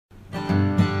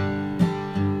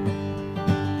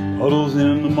Puddles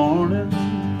in the morning,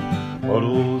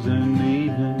 puddles in the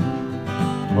evening,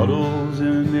 puddles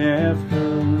in the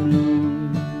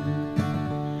afternoon.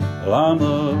 Well, I'm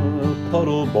a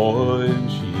puddle boy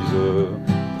and she's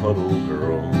a puddle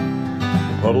girl.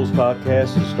 The Puddles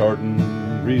podcast is starting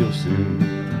real soon.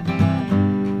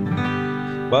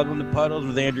 Welcome to Puddles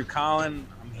with Andrew Collin.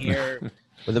 I'm here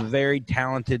with a very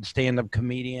talented stand-up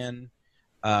comedian.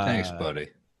 Thanks, buddy.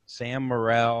 Sam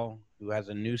Morril, who has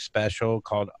a new special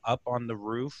called Up on the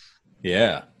Roof.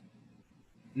 Yeah.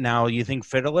 Now, you think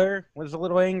Fiddler was a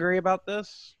little angry about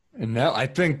this? No, I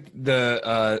think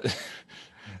the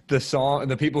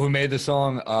people who made the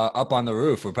song Up on the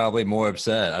Roof were probably more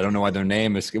upset. I don't know why their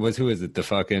name was who is it?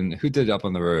 Who did Up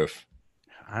on the Roof?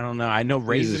 I don't know. I know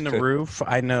Raising the Roof.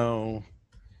 I know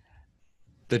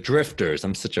The Drifters.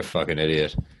 I'm such a fucking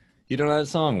idiot. You don't know that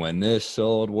song, When This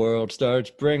Old World Starts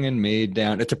Bringing Me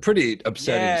Down. It's a pretty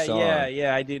upsetting song.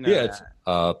 Yeah, I do know that. It's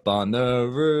Up on the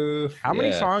Roof. How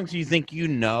many songs do you think you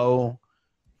know,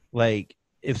 like,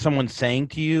 if someone's saying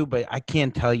to you, but I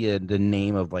can't tell you the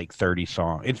name of, like, 30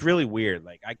 songs. It's really weird.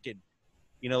 Like, I could,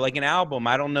 like an album,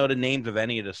 I don't know the names of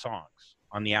any of the songs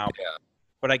on the album. Yeah.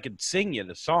 But I could sing you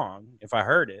the song if I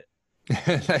heard it.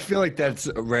 I feel like that's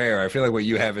rare. I feel like what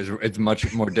you have is it's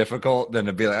much more difficult than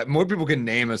to be like more people can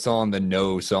name a song than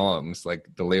know songs, like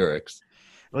the lyrics.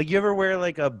 Like, you ever wear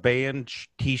like a band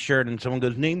t-shirt and someone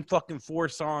goes, name fucking 4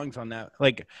 songs on that?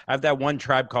 Like, I have that one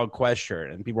Tribe Called Quest shirt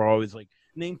and people are always like,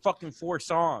 name fucking 4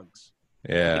 songs.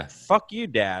 Yeah. Like, fuck you,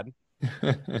 Dad.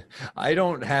 I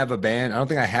don't have a band. I don't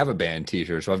think I have a band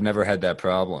t-shirt, so I've never had that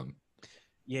problem.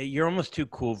 Yeah, you're almost too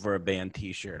cool for a band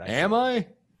t-shirt. Am I?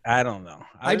 I don't know.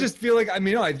 I just feel like, I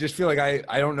just feel like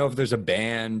I don't know if there's a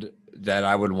band that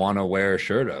I would want to wear a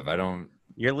shirt of. I don't.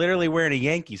 You're literally wearing a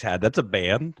Yankees hat. That's a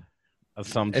band of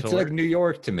some sort. It's like New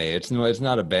York to me. It's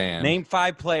not a band. Name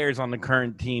 5 players on the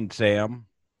current team, Sam.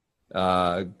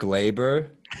 Glaber.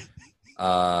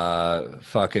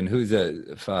 Fucking who's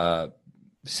it?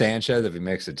 Sanchez, if he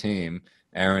makes a team.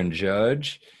 Aaron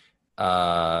Judge.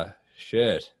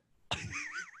 Shit.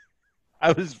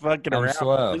 I was fucking around.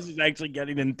 Slow. This is actually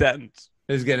getting intense.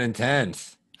 This is getting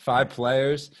intense. 5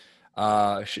 players.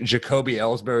 Jacoby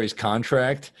Ellsbury's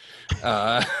contract.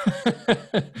 Bonilla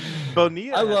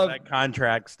has that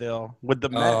contract still with the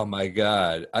Mets. Oh my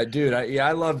god, I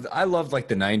loved like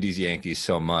the '90s Yankees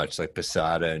so much, like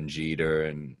Posada and Jeter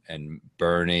and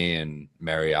Bernie and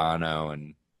Mariano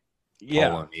and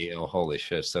Paul O'Neill. Holy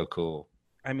shit, so cool.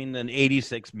 I mean, the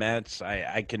 '86 Mets.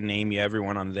 I can name you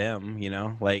everyone on them.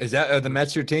 Like, is that are the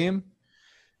Mets your team?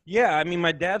 Yeah, I mean,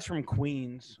 my dad's from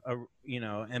Queens.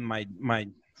 And my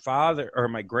father or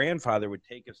my grandfather would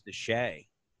take us to Shea,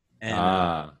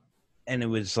 and it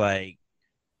was like,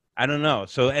 I don't know.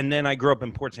 So, and then I grew up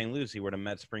in Port St. Lucie, where the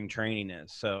Mets spring training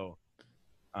is. So,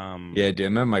 yeah, dude, I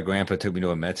remember my grandpa took me to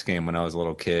a Mets game when I was a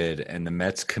little kid, and the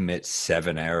Mets commit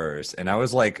 7 errors, and I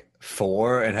was like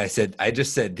 4, and I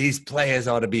just said, these players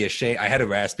ought to be ashamed. I had a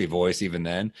raspy voice even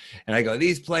then, and I go,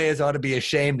 these players ought to be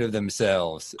ashamed of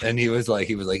themselves. And he was like,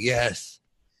 yes.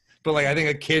 But like, I think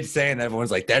a kid saying that,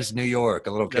 everyone's like, that's New York.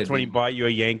 A little kid. That's when he bought you a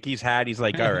Yankees hat. He's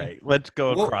like, all right, let's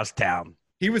go across town.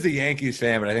 He was a Yankees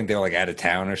fan, but I think they were like out of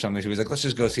town or something. So he was like, let's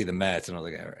just go see the Mets. And I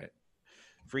was like, all right.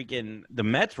 Freaking the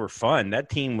Mets were fun. That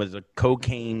team was a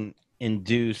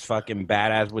cocaine-induced fucking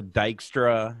badass with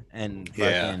Dykstra and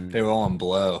fucking they were all on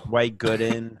blow. White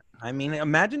Gooden. I mean,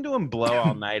 imagine doing blow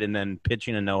all night and then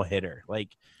pitching a no-hitter. Like,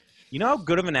 you know how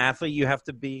good of an athlete you have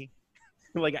to be?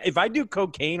 Like, if I do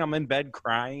cocaine, I'm in bed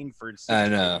crying for 6 I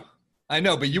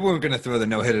know, but you weren't going to throw the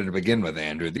no-hitter to begin with,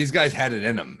 Andrew. These guys had it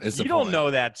in them. You don't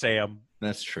know that, Sam.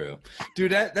 That's true.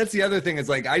 Dude, that's the other thing. Is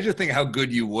like, I just think how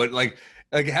good you would, like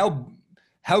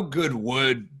how good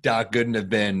would Doc Gooden have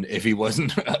been if he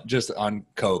wasn't just on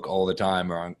coke all the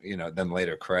time or on, then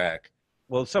later crack?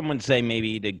 Well, someone say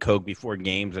maybe he did coke before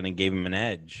games and it gave him an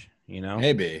edge,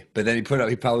 Maybe. But then he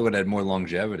probably would have had more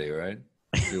longevity, right?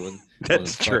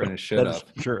 That's true. That's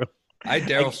true. I had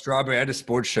Daryl Strawberry. I had a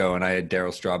sports show, and I had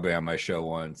Daryl Strawberry on my show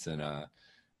once, and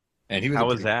he was. How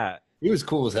was that? He was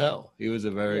cool as hell. He was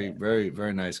a very, very,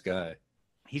 very nice guy.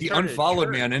 He unfollowed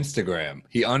me on Instagram.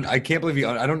 I can't believe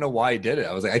I don't know why he did it.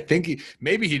 I was like, I think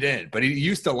maybe he did, but he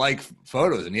used to like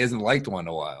photos, and he hasn't liked one in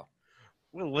a while.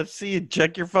 Well, let's see.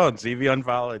 Check your phone. See if he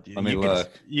unfollowed you. Let me look.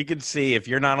 You can see if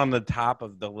you're not on the top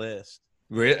of the list.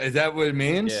 Really? Is that what it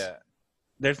means? Yeah.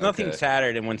 There's nothing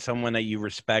sadder than when someone that you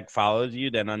respect follows you,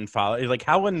 then unfollow. It's like,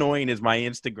 how annoying is my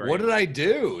Instagram? What did I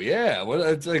do? Yeah.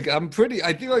 It's like I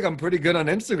feel like I'm pretty good on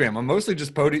Instagram. I'm mostly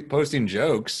just posting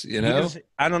jokes,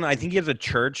 I don't know. I think he has a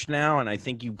church now, and I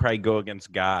think you probably go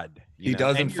against God. He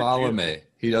doesn't follow me.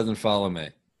 He doesn't follow me.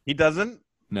 He doesn't?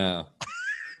 No.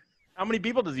 How many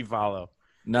people does he follow?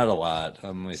 Not a lot.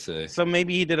 Let me see. So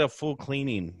maybe he did a full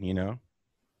cleaning, you know?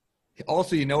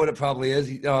 Also, you know what it probably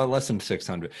is? Less than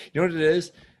 600. You know what it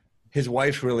is? His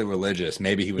wife's really religious.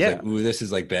 Maybe he was like, ooh, this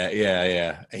is like bad.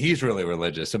 Yeah. He's really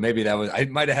religious. So maybe I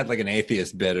might have had like an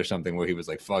atheist bit or something where he was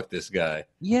like, fuck this guy.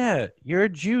 Yeah, you're a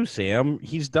Jew, Sam.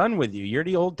 He's done with you. You're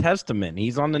the Old Testament.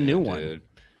 He's on the new one.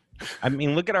 I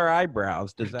mean, look at our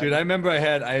eyebrows. Dude, I remember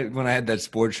when I had that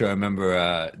sports show, I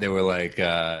remember they were like,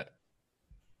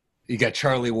 you got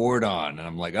Charlie Ward on. And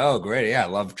I'm like, oh, great. Yeah, I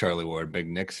love Charlie Ward, big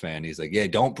Knicks fan. He's like, yeah,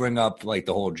 don't bring up like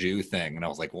the whole Jew thing. And I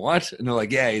was like, what? And they're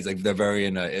like, yeah, he's like, they're very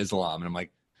into Islam. And I'm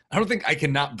like, I don't think I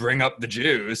cannot bring up the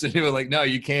Jews. And he was like, no,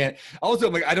 you can't. Also,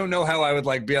 I'm like, I don't know how I would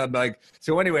like be. I'm like,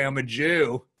 so anyway, I'm a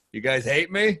Jew. You guys hate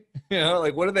me? You know,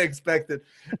 like, what do they expected?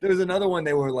 There was another one.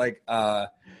 They were like,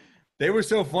 they were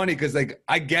so funny because, like,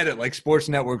 I get it. Like, sports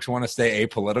networks want to stay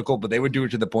apolitical, but they would do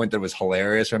it to the point that it was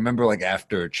hilarious. I remember, like,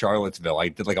 after Charlottesville, I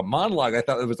did, like, a monologue. I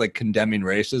thought it was, like, condemning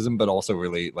racism, but also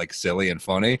really, like, silly and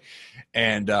funny.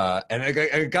 And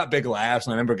I got big laughs,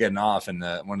 and I remember getting off, and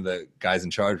one of the guys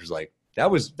in charge was like, that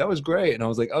was great. And I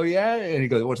was like, oh, yeah? And he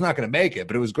goes, well, it's not going to make it,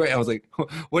 but it was great. I was like,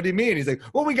 what do you mean? He's like,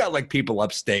 well, we got, like, people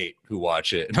upstate who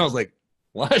watch it. And I was like,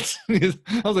 what? I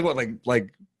was like, what,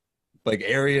 like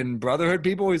Aryan Brotherhood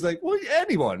people? He's like, well,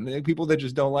 anyone, people that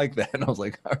just don't like that. And I was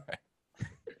like, all right.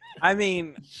 I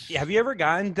mean, have you ever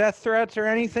gotten death threats or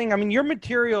anything? I mean, your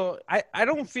material, I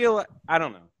don't feel, I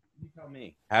don't know. You tell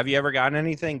me. Have you ever gotten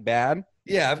anything bad?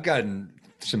 Yeah, I've gotten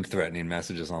some threatening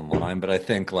messages online, but I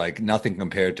think like nothing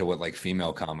compared to what like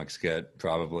female comics get,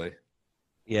 probably.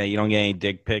 Yeah, you don't get any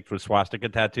dick pics with swastika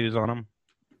tattoos on them?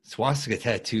 Swastika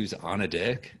tattoos on a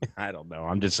dick? I don't know.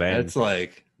 I'm just saying. That's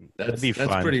like... That's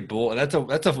pretty bull. That's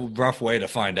a rough way to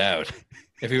find out.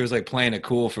 If he was like playing it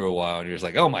cool for a while and you're just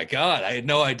like, oh my God, I had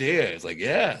no idea. It's like,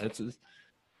 yeah,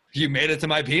 you made it to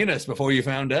my penis before you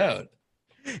found out.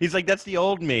 He's like, that's the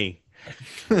old me.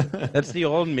 That's the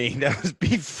old me. That was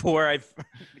before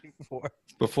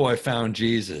I found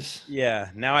Jesus. Yeah.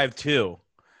 Now I have two.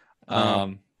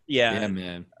 Yeah,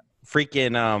 man.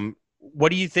 Freaking, what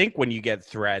do you think when you get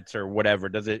threats or whatever?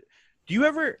 Do you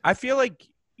ever, I feel like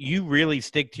you really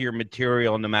stick to your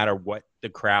material no matter what the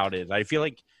crowd is. I feel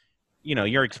like, you know,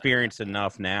 you're experienced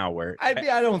enough now where I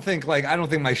don't think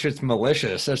my shit's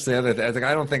malicious. That's the other thing. Like,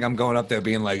 I don't think I'm going up there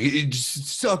being like, just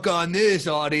suck on this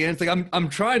audience. Like I'm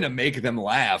trying to make them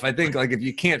laugh. I think like if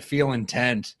you can't feel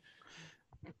intent,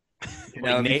 you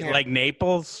know, like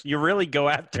Naples, you really go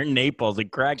after Naples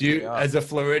and crack you up. As a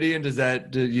Floridian,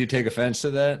 do you take offense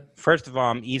to that? First of all,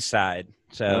 I'm East Side.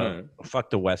 So fuck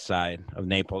the west side of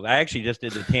Naples. I actually just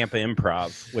did the Tampa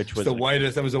Improv, which was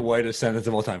that was the whitest sentence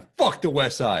of all time. Fuck the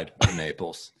west side of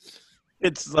Naples.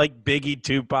 It's like Biggie,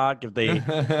 Tupac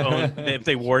if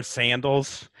they wore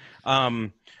sandals.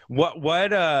 What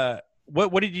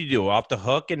did you do? Off the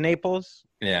Hook in Naples?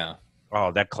 Yeah.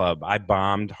 Oh, that club. I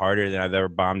bombed harder than I've ever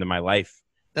bombed in my life.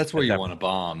 That's where you want to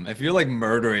bomb. If you're like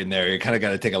murdering there, you kind of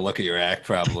got to take a look at your act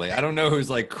probably. I don't know who's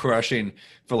like crushing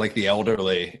for like the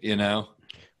elderly, you know?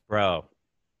 Bro,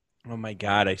 oh my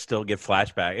God, I still get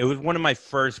flashback. It was one of my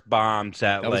first bombs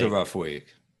that was a rough week.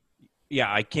 Yeah,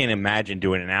 I can't imagine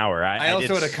doing an hour. I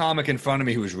also had a comic in front of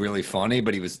me who was really funny,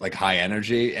 but he was like high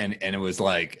energy, and it was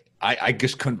like I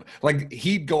just couldn't, like,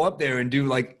 he'd go up there and do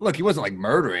like, look, he wasn't like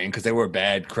murdering because they were a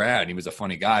bad crowd. He was a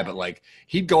funny guy, but like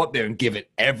he'd go up there and give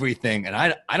it everything. And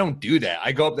I don't do that.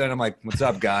 I go up there and I'm like, what's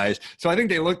up, guys? So I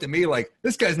think they looked at me like,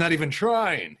 this guy's not even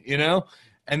trying, you know?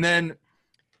 And then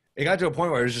it got to a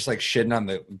point where I was just like shitting on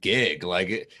the gig.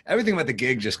 Like everything about the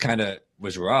gig just kind of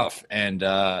was rough. And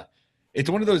it's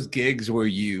one of those gigs where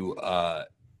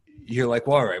you're like,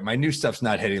 well, all right, my new stuff's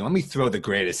not hitting. Let me throw the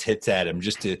greatest hits at him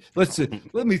just to let's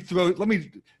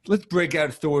break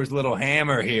out Thor's little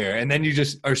hammer here. And then you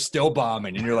just are still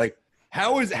bombing and you're like,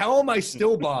 how am I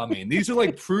still bombing? These are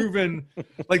like proven,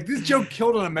 like this joke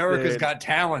killed on America's Got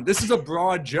Talent. This is a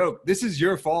broad joke. This is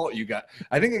your fault.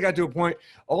 I think it got to a point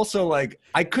also like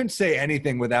I couldn't say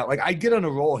anything without like I'd get on a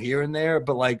roll here and there,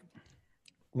 but like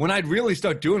when I'd really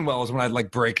start doing well is when I'd like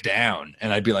break down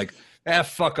and I'd be like,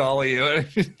 fuck all of you.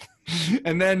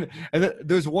 And then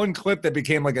there's one clip that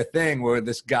became like a thing where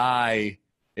this guy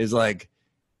is like,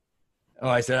 oh,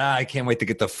 I said, I can't wait to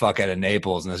get the fuck out of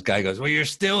Naples. And this guy goes, well, you're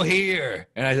still here.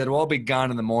 And I said, well, I'll be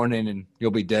gone in the morning and you'll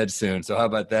be dead soon. So how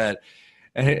about that?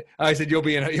 And I said, you'll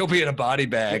be in a body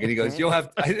bag. And he goes,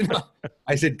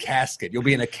 I said, casket. You'll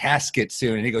be in a casket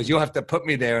soon. And he goes, you'll have to put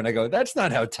me there. And I go, that's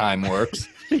not how time works.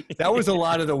 That was a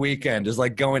lot of the weekend, is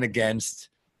like going against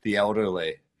the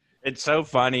elderly. It's so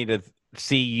funny to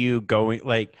see you going,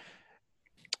 like,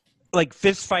 like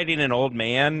fist fighting an old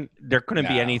man, there couldn't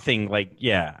be No. anything like,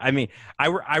 yeah. I mean,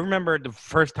 I remember the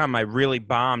first time I really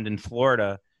bombed in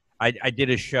Florida. I did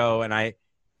a show, and I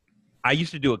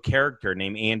used to do a character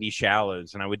named Andy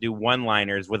Shallows, and I would do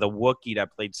one-liners with a Wookiee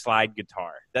that played slide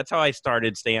guitar. That's how I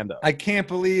started stand-up. I can't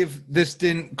believe this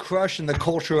didn't crush in the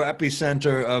cultural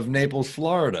epicenter of Naples,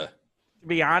 Florida. To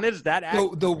be honest, The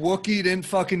Wookiee didn't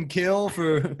fucking kill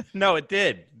for... No, it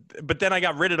did. But then I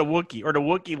got rid of the Wookiee, or the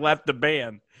Wookiee left the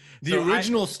band. The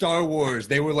original Star Wars,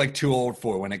 they were like too old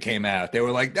for when it came out. They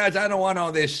were like, I don't want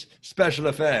all this special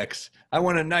effects. I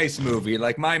want a nice movie,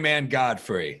 like My Man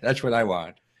Godfrey. That's what I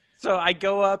want. So I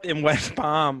go up in West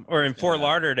Palm or in Fort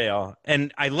Lauderdale,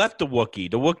 and I left the Wookiee.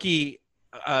 The Wookiee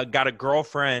got a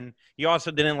girlfriend. He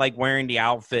also didn't like wearing the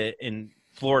outfit in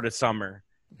Florida summer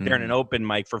during an open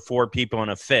mic for 4 people in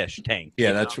a fish tank.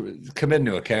 Yeah, that's committing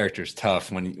to a character is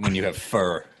tough when you have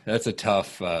fur. That's a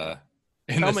tough.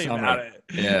 Tell me about it.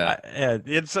 Yeah,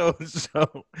 it's so.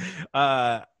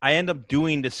 I end up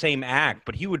doing the same act,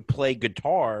 but he would play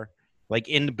guitar like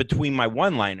in between my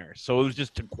one-liners, so it was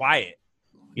just too quiet.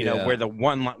 You know, where the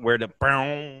boom,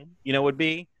 would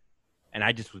be. And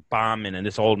I just was bombing, and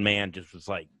this old man just was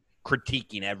like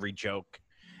critiquing every joke.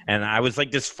 And I was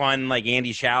like this fun, like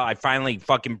Andy Shallow. I finally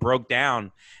fucking broke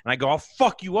down, and I go, I'll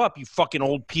fuck you up, you fucking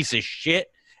old piece of shit.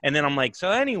 And then I'm like,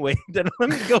 so anyway, then let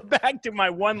me go back to my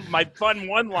fun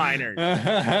one-liners.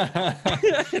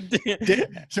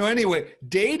 So anyway,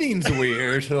 dating's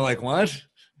weird. So like, what?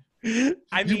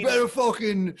 I mean, you better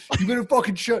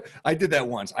fucking shut. I did that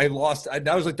once.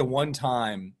 That was like the one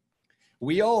time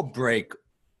we all break.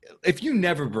 If you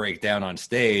never break down on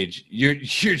stage, you're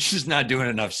just not doing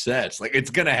enough sets. Like it's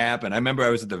gonna happen. I remember I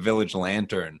was at the Village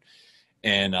Lantern,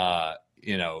 and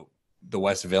the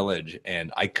West Village,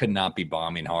 and I could not be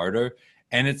bombing harder.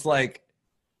 And it's like,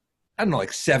 I don't know,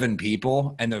 like 7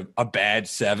 people, and they're a bad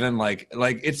 7. Like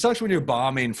it sucks when you're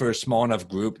bombing for a small enough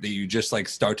group that you just like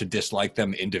start to dislike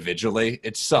them individually.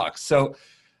 It sucks. So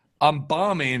I'm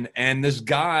bombing, and this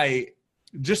guy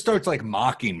just starts like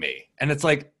mocking me, and it's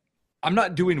like, I'm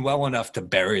not doing well enough to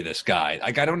bury this guy.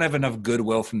 Like I don't have enough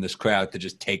goodwill from this crowd to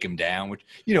just take him down, which,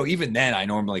 even then I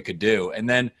normally could do. And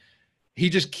then he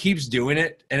just keeps doing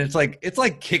it, and it's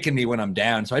like kicking me when I'm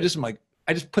down. So I just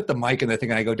put the mic in the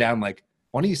thing, and I go down like,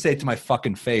 why don't you say it to my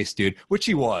fucking face, dude? Which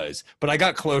he was, but I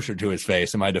got closer to his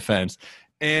face in my defense.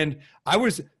 And I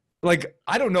was like,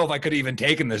 I don't know if I could even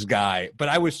taken this guy, but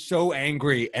I was so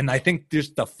angry. And I think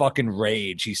just the fucking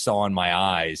rage he saw in my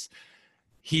eyes,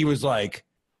 he was like,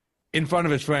 in front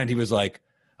of his friend, he was like,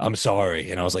 I'm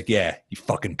sorry. And I was like, yeah, you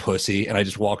fucking pussy. And I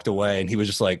just walked away, and he was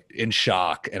just like in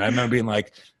shock. And I remember being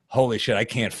like, holy shit, I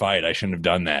can't fight. I shouldn't have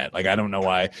done that. Like, I don't know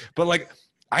why. But like,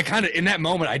 I kind of, in that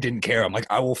moment, I didn't care. I'm like,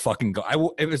 I will fucking go. I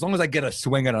will, as long as I get a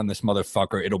swing on this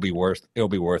motherfucker, it'll be worth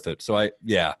it. So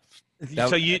that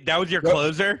was your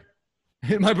closer?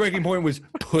 My breaking point was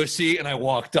pussy, and I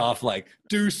walked off like,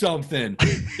 do something.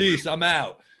 Peace, I'm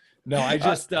out. No, I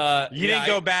just you didn't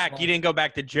go back. You didn't go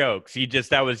back to jokes. You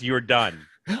were done.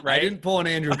 Right? I didn't pull an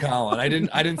Andrew Collin. I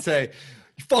didn't say,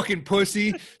 you fucking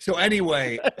pussy. So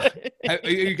anyway, are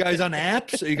you guys on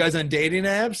apps? Are you guys on dating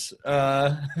apps?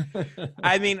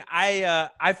 I mean,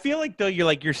 I feel like though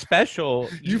you're special.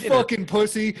 You fucking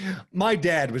pussy. My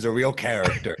dad was a real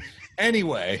character.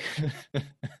 Anyway.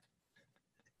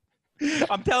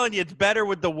 I'm telling you, it's better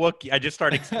with the Wookiee. I just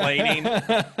start explaining.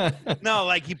 No,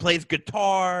 like he plays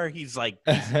guitar.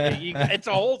 It's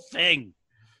a whole thing.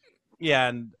 Yeah,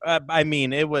 and I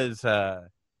mean, it was. I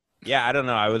don't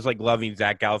know. I was like loving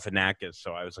Zach Galifianakis,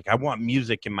 so I was like, I want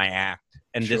music in my act.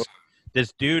 And sure.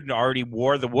 this dude already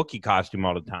wore the Wookiee costume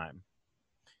all the time.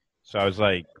 So I was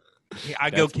like,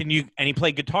 can you? And he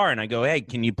played guitar, and I go, hey,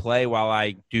 can you play while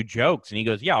I do jokes? And he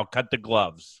goes, yeah, I'll cut the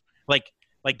gloves. Like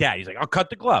that. He's like, I'll cut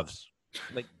the gloves.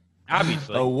 Like,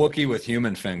 obviously. A Wookiee with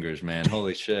human fingers, man.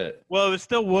 Holy shit. Well, it was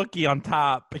still Wookiee on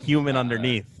top, human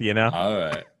underneath, All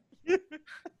right.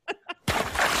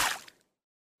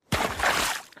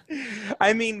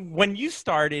 I mean, when you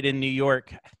started in New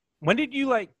York, when did you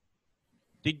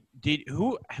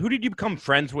who did you become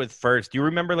friends with first? Do you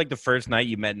remember like the first night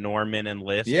you met Norman and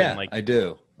List? Yeah, and, I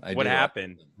do. What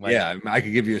happened? I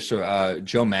could give you a story.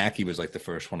 Joe Mackey was like the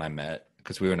first one I met,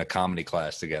 because we were in a comedy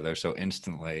class together. So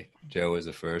instantly, Joe was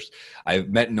the first. I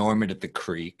met Norman at the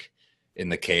Creek in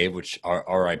the Cave, which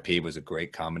RIP was a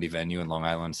great comedy venue in Long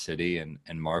Island City. And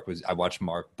I watched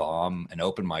Mark bomb an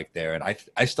open mic there. And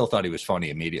I still thought he was funny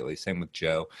immediately. Same with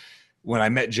Joe. When I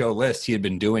met Joe List, he had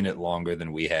been doing it longer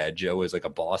than we had. Joe was like a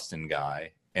Boston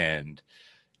guy, and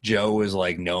Joe was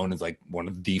like known as like one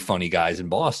of the funny guys in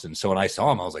Boston. So when I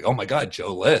saw him, I was like, oh my God,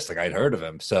 Joe List. Like I'd heard of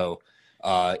him. So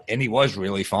And he was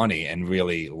really funny and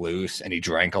really loose, and he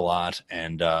drank a lot.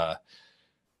 And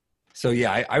so,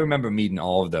 yeah, I remember meeting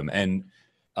all of them. And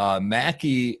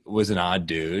Mackie was an odd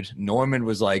dude. Norman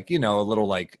was like, a little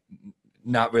like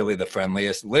not really the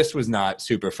friendliest. Liz was not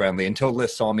super friendly until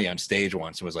Liz saw me on stage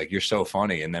once and was like, "You're so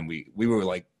funny." And then we were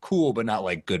like cool, but not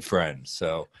like good friends.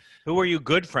 So who were you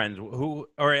good friends? Or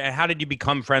how did you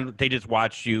become friends? They just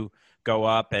watched you go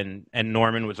up, and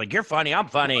Norman was like, "You're funny, I'm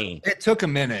funny." It took a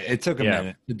minute. It took a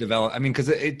minute to develop. I mean, because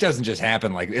it doesn't just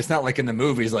happen. Like, it's not like in the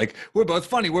movies, like, we're both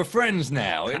funny, we're friends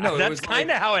now. No, that's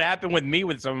kind of how it happened with me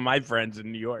with some of my friends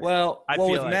in New York. Well,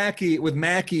 with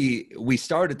Mackie, we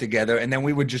started together, and then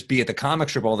we would just be at the comic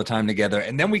strip all the time together,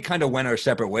 and then we kind of went our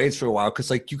separate ways for a while,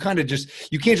 because like you can't just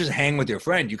hang with your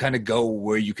friend. You kind of go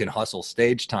where you can hustle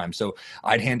stage time. So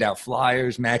I'd hand out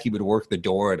flyers. Mackie would work the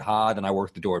door at Hod, and I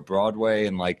worked the door at Broadway,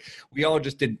 and like we all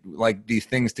just did like these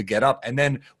things to get up. And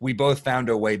then we both found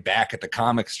our way back at the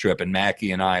comic strip, and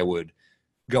Mackie and I would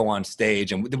go on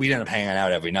stage, and we'd end up hanging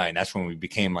out every night. And that's when we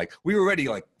became like, we were already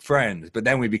like friends, but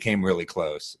then we became really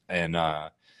close. And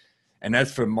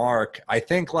as for Mark, I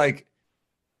think like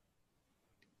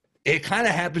it kind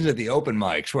of happens at the open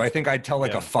mics where I think I'd tell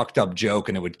like a fucked up joke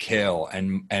and it would kill.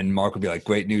 And Mark would be like,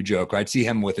 "Great new joke." Or I'd see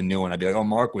him with a new one. I'd be like, "Oh,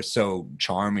 Mark was so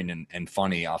charming and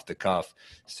funny off the cuff."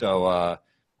 So,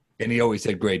 and he always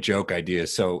had great joke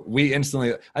ideas. So we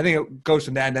instantly, I think it goes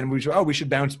from that. And then we should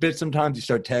bounce bits sometimes. You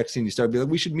start texting, you start being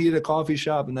like, "We should meet at a coffee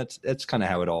shop." And that's kind of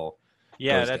how it all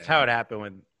goes that's down. how it happened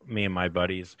with me and my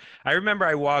buddies. I remember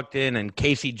I walked in and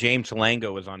Casey James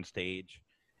Salango was on stage.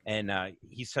 And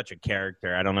he's such a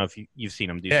character. I don't know if you've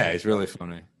seen him do. Yeah, he's really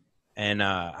funny. And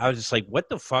I was just like, what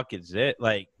the fuck is it?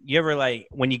 Like, you ever like,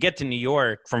 when you get to New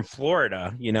York from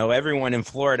Florida, everyone in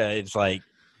Florida is like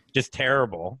just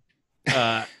terrible.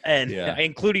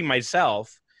 Including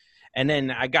myself. And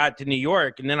then I got to New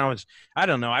York, and then I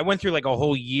don't know. I went through like a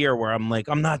whole year where I'm like,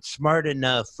 I'm not smart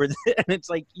enough for this. And it's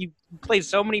like you play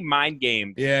so many mind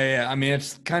games. Yeah. I mean,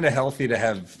 it's kind of healthy to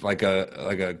have like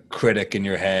a critic in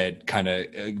your head, kind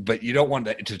of, but you don't want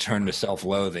it to turn to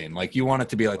self-loathing. Like you want it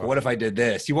to be like, what if I did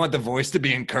this? You want the voice to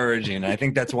be encouraging. And I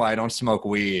think that's why I don't smoke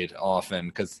weed often,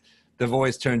 because the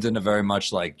voice turns into very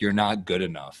much like you're not good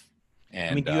enough.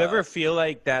 And I mean, do you ever feel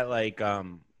like that? Like,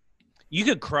 you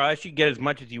could crush, you get as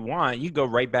much as you want. You go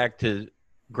right back to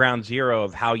ground zero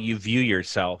of how you view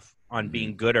yourself on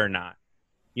being good or not.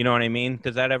 You know what I mean?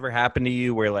 Does that ever happen to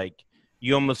you where like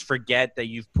you almost forget that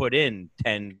you've put in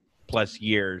 10 plus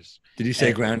years? Did you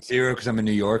say ground zero because I'm a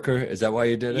New Yorker? Is that why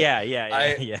you did it?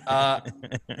 Yeah.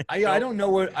 I don't know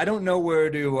where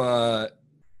to.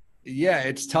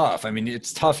 It's tough. I mean,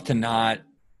 it's tough to not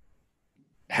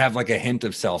have like a hint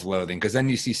of self-loathing, because then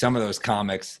you see some of those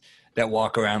comics that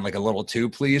walk around like a little too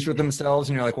pleased with themselves,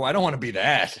 and you're like, well, I don't want to be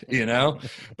that,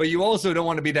 but you also don't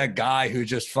want to be that guy who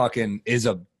just fucking is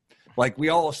like, we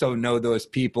also know those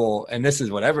people, and this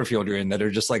is whatever field you're in, that are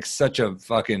just like such a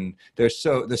fucking, there's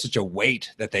such a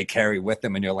weight that they carry with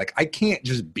them, and you're like, I can't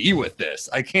just be with this.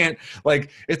 I can't, like,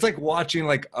 it's like watching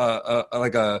like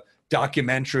a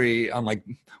documentary on like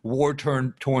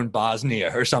war-torn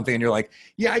Bosnia or something, and you're like,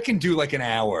 yeah, I can do like an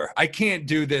hour. I can't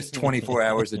do this 24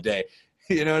 hours a day.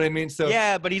 You know what I mean? So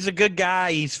yeah, but he's a good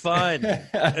guy. He's fun.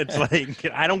 It's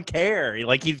like, I don't care.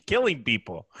 Like, he's killing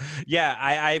people. Yeah,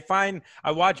 I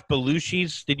watch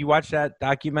Belushi's. Did you watch that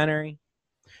documentary?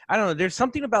 I don't know. There's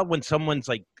something about when someone's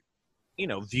like,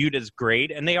 viewed as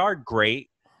great, and they are great,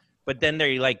 but then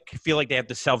they like feel like they have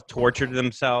to self-torture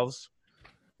themselves.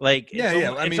 Like,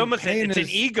 it's almost an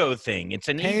ego thing. It's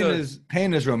an ego.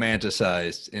 Pain is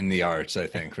romanticized in the arts, I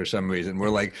think, for some reason. We're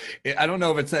like, I don't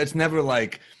know if it's never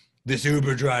like, this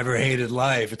Uber driver hated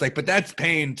life. It's like, but that's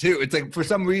pain too. It's like, for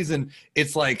some reason,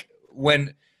 it's like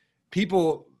when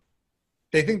people,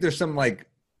 they think there's some like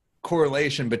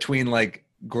correlation between like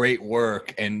great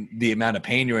work and the amount of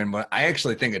pain you're in. But I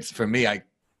actually think it's, for me, I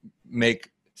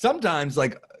make sometimes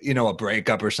like, a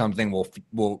breakup or something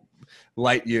will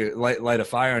light a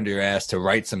fire under your ass to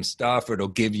write some stuff, or it'll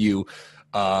give you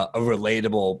a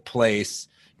relatable place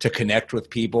to connect with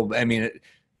people. I mean,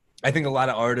 I think a lot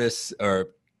of artists or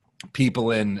people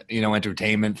in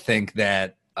entertainment think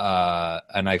that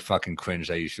and I fucking cringe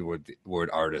I use the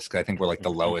word artist, because I think we're like the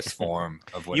lowest form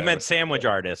of whatever. You meant sandwich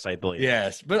artists, I believe.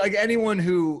 Yes, but like anyone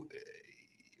who,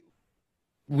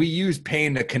 we use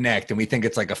pain to connect, and we think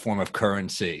it's like a form of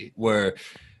currency where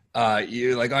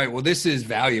you're like, all right, well, this is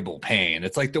valuable pain.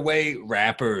 It's like the way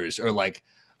rappers are like,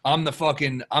 I'm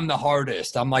the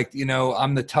hardest. I'm like,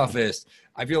 I'm the toughest.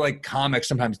 I feel like comics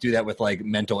sometimes do that with like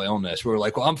mental illness. We're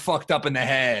like, well, I'm fucked up in the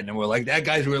head. And we're like, that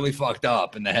guy's really fucked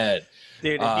up in the head.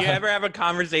 Dude, do you ever have a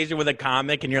conversation with a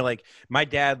comic and you're like, my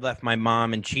dad left my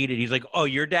mom and cheated? He's like, oh,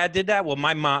 your dad did that? Well,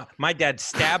 my dad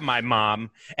stabbed my mom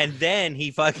and then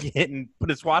he fucking put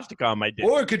a swastika on my dick.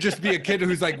 Or it could just be a kid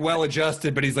who's like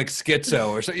well-adjusted, but he's like schizo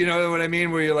or so, you know what I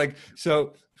mean? Where you're like,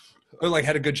 or like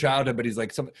had a good childhood, but he's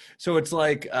like so it's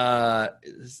like,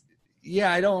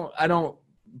 yeah, I don't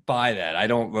buy that. I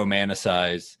don't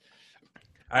romanticize.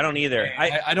 I don't either.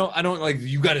 I don't like,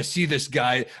 you got to see this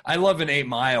guy. I love an 8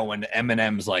 Mile when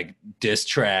Eminem's like diss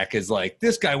track is like,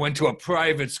 this guy went to a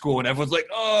private school and everyone's like,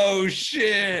 oh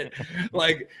shit.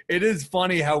 Like, it is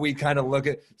funny how we kind of look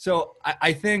at, so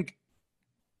I think,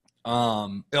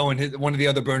 and one of the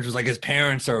other burns was like, his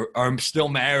parents are still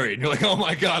married. And you're like, oh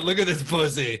my God, look at this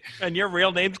pussy. And your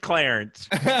real name's Clarence.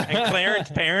 And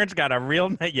Clarence's parents got a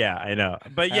real yeah, I know.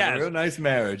 But yeah, real nice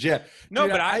marriage. Yeah. No,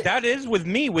 Dude, but that is with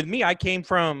me. With me, I came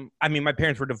from, I mean, my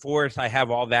parents were divorced. I have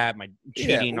all that, my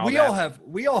cheating, all that.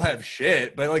 We all have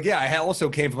shit, but like, yeah, I also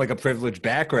came from like a privileged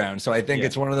background. So I think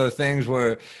it's one of those things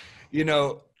where,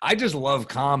 I just love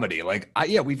comedy. Like,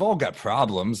 we've all got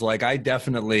problems. Like, I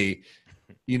definitely,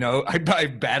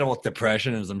 I battle with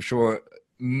depression, as I'm sure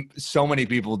so many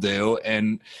people do.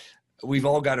 And we've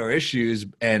all got our issues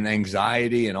and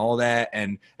anxiety and all that.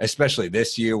 And especially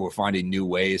this year, we're finding new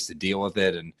ways to deal with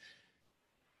it. And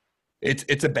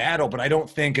it's a battle, but I don't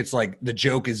think it's like the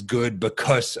joke is good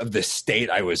because of the state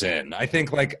I was in. I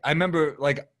think like, I remember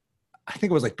like, I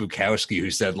think it was like Bukowski who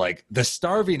said like the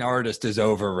starving artist is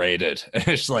overrated. And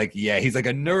it's like, yeah, he's like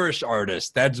a nourished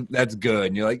artist. That's good.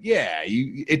 And you're like, yeah,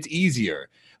 it's easier.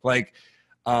 Like,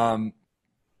 I'm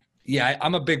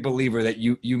a big believer that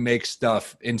you make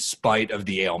stuff in spite of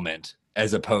the ailment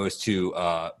as opposed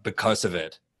to because of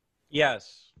it.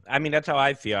 Yes. I mean, that's how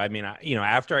I feel. I mean,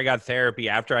 after I got therapy,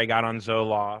 after I got on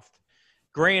Zoloft,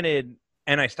 granted,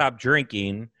 and I stopped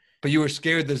drinking. But you were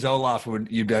scared the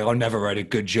Zoloft you'd be like, I'll never write a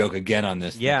good joke again on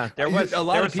this. Yeah, there was a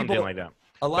lot of people like that.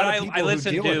 A lot of people who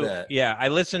deal with that. Yeah, I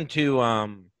listened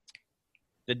to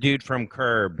the dude from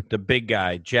Curb, the big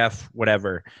guy, Jeff,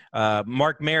 whatever.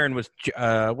 Mark Maron was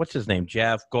what's his name?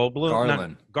 Jeff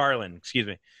Goldblum? Garland, excuse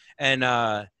me.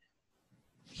 And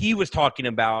he was talking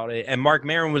about it, and Mark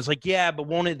Maron was like, yeah, but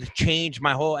won't it change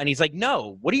my whole, and he's like,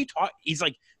 no, what are you talking? He's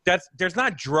like, there's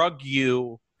not drug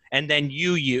you and then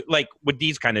you like with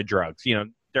these kind of drugs,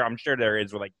 I'm sure there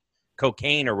is with like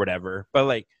cocaine or whatever, but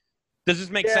like, does this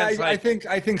make sense? I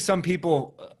think some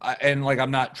people, and like,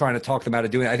 I'm not trying to talk them out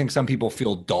of doing it. I think some people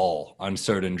feel dull on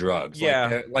certain drugs.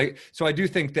 Yeah. So I do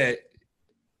think that,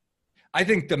 I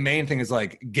think the main thing is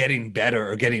like getting better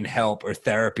or getting help or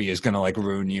therapy is going to like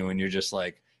ruin you. And you're just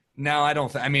like, no, I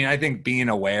don't. I think being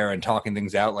aware and talking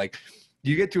things out, like,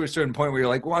 you get to a certain point where you're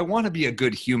like, well, I want to be a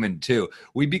good human too.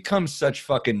 We become such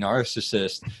fucking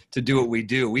narcissists to do what we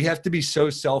do. We have to be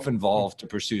so self-involved to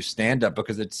pursue stand-up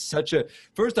because it's such a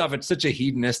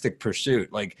hedonistic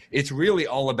pursuit. Like, it's really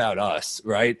all about us,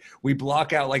 right? We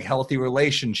block out like healthy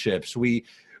relationships. We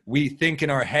think in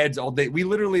our heads all day. We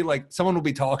literally, like, someone will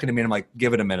be talking to me and I'm like,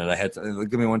 give it a minute.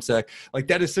 Give me 1 sec. Like,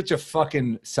 that is such a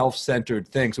fucking self-centered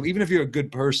thing. So even if you're a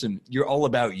good person, you're all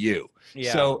about you.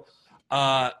 Yeah. So,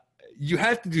 you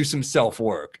have to do some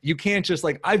self-work. You can't just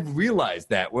like, I've realized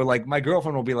that where like my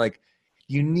girlfriend will be like,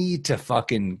 you need to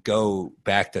fucking go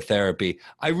back to therapy.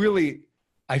 I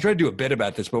try to do a bit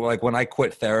about this, but like when I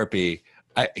quit therapy,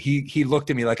 he looked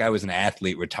at me like I was an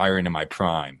athlete retiring in my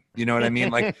prime. You know what I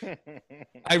mean? Like,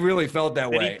 I really felt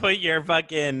that way. Did he put your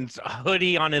fucking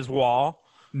hoodie on his wall?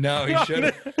 No, he should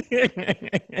have.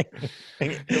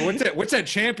 What's that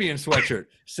champion sweatshirt?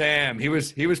 Sam, he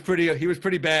was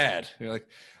pretty bad. You're like,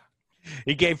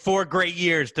 he gave 4 great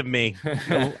years to me.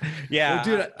 Yeah. Well,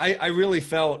 dude, I really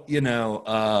felt,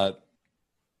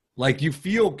 like you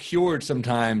feel cured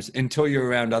sometimes until you're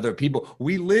around other people.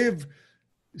 We live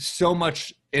so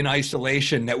much in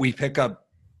isolation that we pick up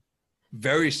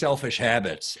very selfish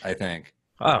habits, I think.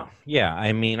 Oh, yeah.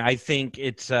 I mean, I think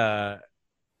it's funny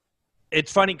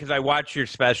because I watched your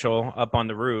special Up on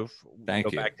the Roof.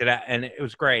 Thank you. Back to that, and it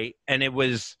was great. And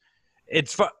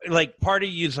it's like part of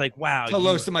you is like, wow. How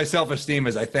low to my self-esteem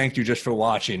is I thanked you just for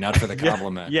watching, not for the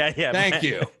compliment. Yeah. Thank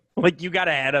you. Like, you got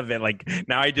ahead of it. Like,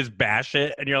 now I just bash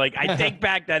it, and you're like, I take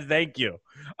back that thank you.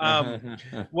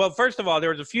 Well, first of all, there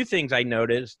was a few things I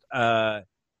noticed. For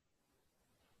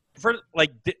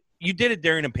like, you did it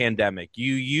during a pandemic.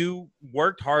 You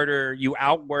worked harder. You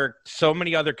outworked so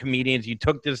many other comedians. You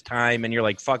took this time, and you're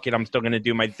like, "Fuck it, I'm still gonna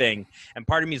do my thing." And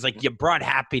part of me is like, you brought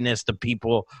happiness to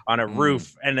people on a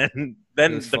roof, and then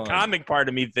the fun. comic part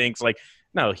of me thinks like,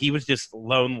 no, he was just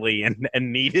lonely and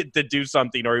needed to do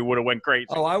something, or he would have went crazy.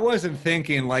 Oh, I wasn't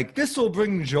thinking like this will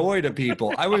bring joy to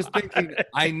people. I was thinking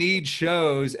I need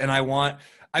shows, and I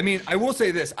will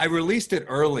say this: I released it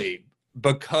early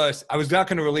because I was not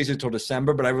going to release it till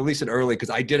December, but I released it early because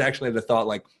I did actually have the thought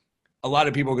like a lot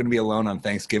of people are going to be alone on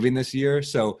Thanksgiving this year.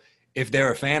 So if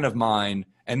they're a fan of mine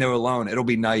and they're alone, it'll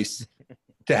be nice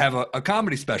to have a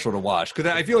comedy special to watch.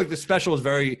 Because I feel like the special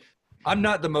is I'm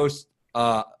not the most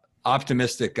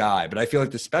optimistic guy, but I feel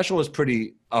like the special is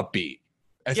pretty upbeat.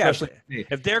 Especially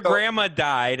if their grandma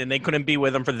died and they couldn't be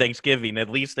with them for Thanksgiving, at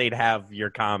least they'd have your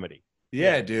comedy.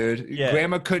 Yeah, dude. Yeah.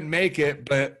 Grandma couldn't make it,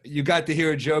 but you got to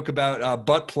hear a joke about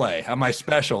butt play on my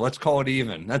special. Let's call it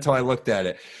even. That's how I looked at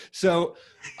it. So,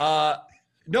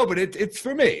 no, but it's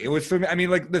for me. It was for me. I mean,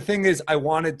 like the thing is, I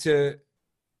wanted to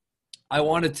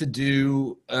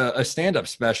do a stand-up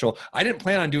special. I didn't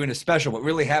plan on doing a special. What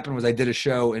really happened was I did a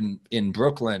show in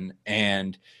Brooklyn,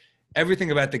 and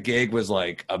everything about the gig was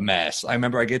like a mess. I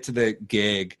remember I get to the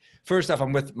gig. First off,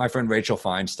 I'm with my friend Rachel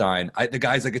Feinstein. The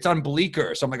guy's like, it's on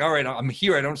Bleecker. So I'm like, all right, I'm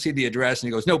here. I don't see the address. And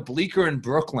he goes, no, Bleecker in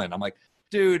Brooklyn. I'm like,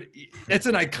 dude, it's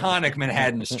an iconic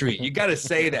Manhattan street. You got to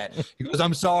say that. He goes,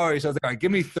 I'm sorry. So I was like, all right,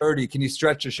 give me 30. Can you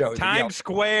stretch the show? Times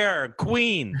Square,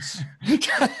 Queens.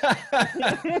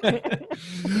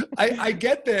 I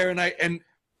get there and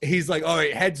he's like, all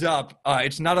right, heads up.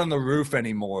 It's not on the roof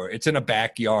anymore. It's in a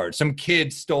backyard. Some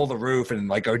kids stole the roof and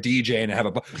like are DJing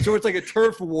and so it's like a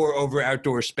turf war over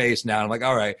outdoor space now. I'm like,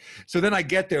 all right. So then I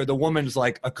get there. The woman's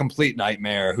like a complete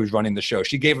nightmare who's running the show.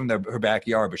 She gave him her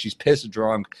backyard, but she's pissed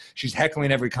drunk. She's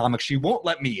heckling every comic. She won't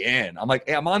let me in. I'm like,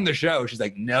 hey, I'm on the show. She's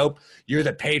like, nope, you're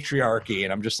the patriarchy.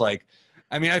 And I'm just like,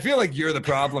 I mean, I feel like you're the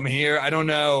problem here. I don't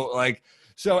know. Like,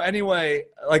 so anyway,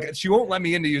 like she won't let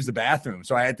me in to use the bathroom.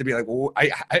 So I had to be like, well,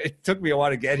 it took me a while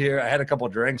to get here. I had a couple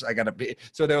of drinks. I got to pee.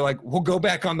 So they're like, we'll go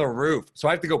back on the roof. So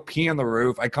I have to go pee on the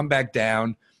roof. I come back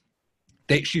down.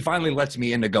 She finally lets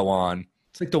me in to go on.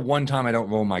 It's like the one time I don't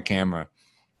roll my camera.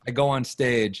 I go on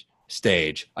stage.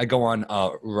 I go on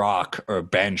a rock or a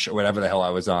bench or whatever the hell I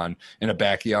was on in a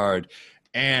backyard.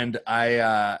 And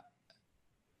I'm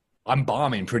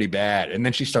bombing pretty bad. And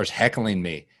then she starts heckling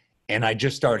me. And I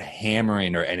just start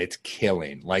hammering her, and it's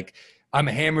killing. Like I'm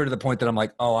hammered to the point that I'm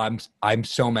like, oh, I'm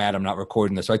so mad I'm not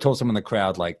recording this. So I told someone in the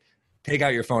crowd, like, take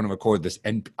out your phone and record this.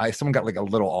 And someone got like a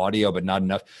little audio, but not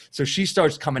enough. So she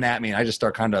starts coming at me, and I just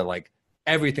start kind of like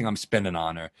everything I'm spinning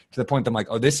on her to the point that I'm like,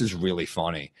 oh, this is really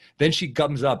funny. Then she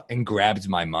comes up and grabs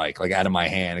my mic like out of my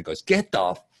hand and goes, get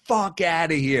the fuck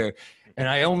out of here. And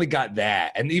I only got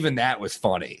that. And even that was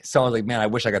funny. So I was like, man, I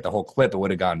wish I got the whole clip. It would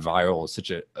have gone viral. It was such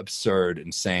an absurd,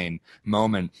 insane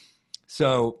moment.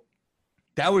 So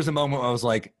that was a moment where I was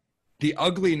like, the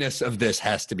ugliness of this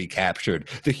has to be captured.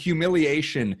 The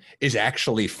humiliation is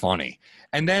actually funny.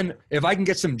 And then if I can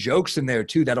get some jokes in there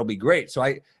too, that'll be great. So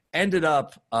I ended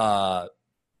up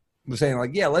saying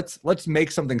like, yeah, let's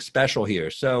make something special here.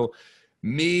 So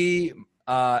me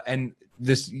and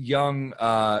this young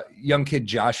kid,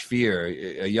 Josh Fear,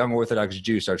 a young Orthodox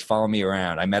Jew, starts following me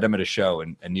around. I met him at a show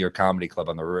in New York Comedy Club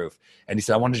on the roof. And he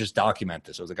said, I want to just document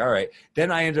this. I was like, all right.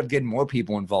 Then I ended up getting more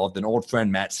people involved. An old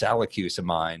friend, Matt Salacuse of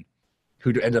mine, who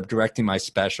ended up directing my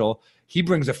special. He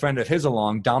brings a friend of his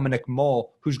along, Dominic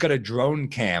Mole, who's got a drone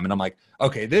cam. And I'm like,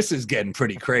 okay, this is getting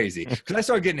pretty crazy. Because I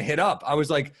started getting hit up. I was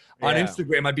like, on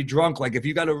Instagram, I'd be drunk. Like, if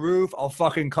you got a roof, I'll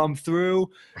fucking come through,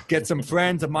 get some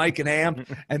friends, a mic and amp.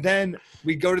 And then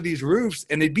we go to these roofs,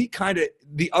 and it'd be kind of,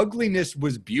 the ugliness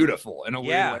was beautiful in a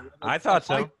way. I thought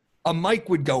so. A mic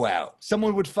would go out.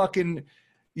 Someone would fucking,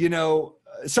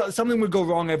 something would go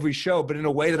wrong every show. But in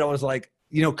a way that I was like,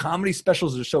 comedy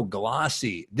specials are so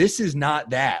glossy. This is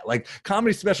not that. Like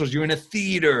comedy specials, you're in a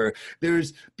theater.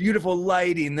 There's beautiful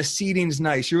lighting. The seating's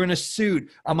nice. You're in a suit.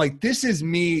 I'm like, this is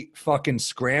me fucking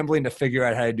scrambling to figure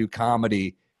out how to do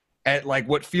comedy at like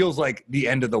what feels like the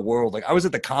end of the world. Like I was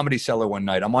at the Comedy Cellar one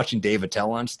night. I'm watching Dave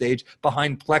Attell on stage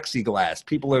behind plexiglass.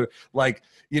 People are like,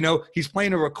 he's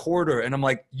playing a recorder. And I'm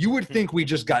like, you would think we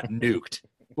just got nuked.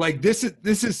 Like this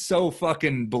is so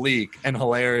fucking bleak and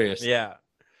hilarious. Yeah.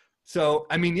 So,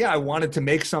 I mean, I wanted to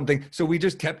make something. So we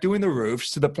just kept doing the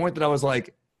roofs to the point that I was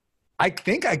like, I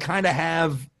think I kind of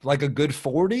have like a good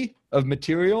 40 of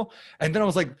material. And then I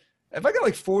was like, if I got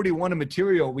like 41 of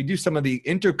material, we do some of the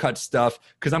intercut stuff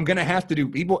because I'm going to have to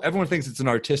do everyone thinks it's an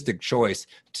artistic choice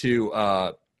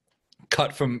to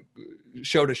cut from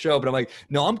show to show. But I'm like,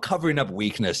 no, I'm covering up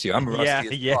weakness here. I'm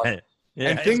rusty as fuck.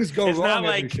 And things go wrong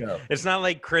like, every show. It's not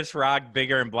like Chris Rock,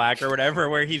 Bigger and Black or whatever,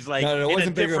 where he's like no, it in wasn't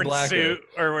a Bigger and different Blacker. suit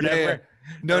or whatever. Yeah.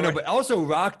 No, but also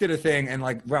Rock did a thing, and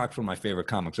like Rock's one of my favorite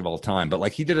comics of all time, but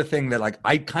like he did a thing that like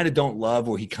I kind of don't love,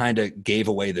 where he kind of gave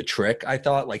away the trick. I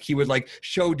thought like he would like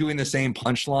show doing the same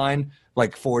punchline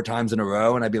like 4 times in a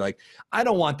row, and I'd be like, I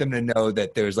don't want them to know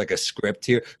that there's like a script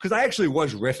here, because I actually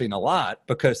was riffing a lot,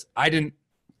 because I didn't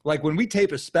like when we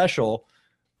tape a special,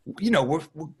 you know,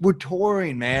 we're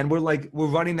touring, man. We're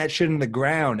running that shit in the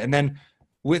ground, and then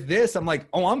with this, I'm like,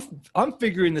 oh, I'm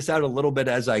figuring this out a little bit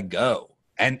as I go.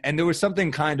 And there was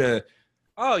something kind of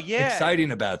exciting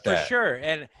about that. For sure.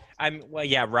 And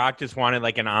Rock just wanted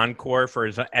like an encore for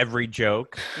his every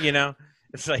joke, you know?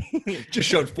 It's like just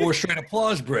showed 4 straight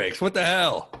applause breaks. What the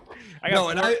hell?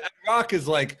 Rock is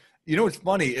like, you know what's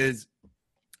funny is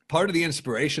part of the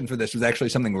inspiration for this was actually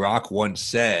something Rock once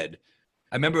said.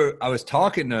 I remember I was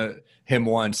talking to him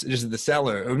once, just at the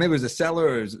cellar, or maybe it was the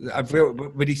cellar, I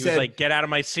forget, but he said, was like, get out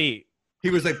of my seat. He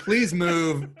was like, please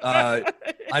move. I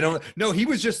don't know. He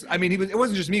was just, I mean, it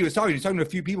wasn't just me. He was talking to a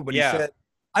few people, but he said,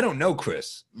 I don't know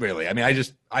Chris, really. I mean,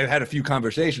 I had a few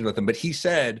conversations with him, but he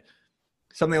said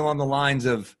something along the lines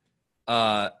of,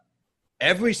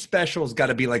 every special's got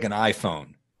to be like an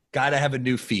iPhone, got to have a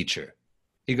new feature.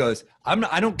 He goes,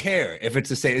 I don't care if it's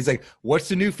the same. It's like, what's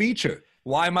the new feature?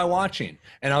 Why am I watching?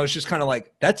 And I was just kind of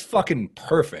like, that's fucking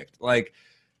perfect. Like,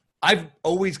 I've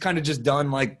always kind of just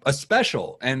done like a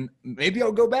special, and maybe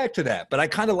I'll go back to that. But I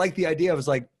kind of like the idea. I was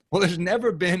like, well, there's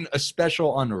never been a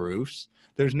special on roofs.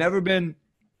 There's never been,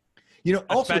 you know,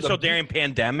 a special during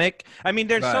pandemic. I mean,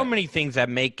 there's so many things that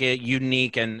make it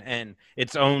unique and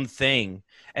its own thing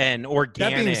and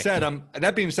organic.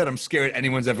 That being said, I'm scared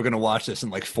anyone's ever going to watch this in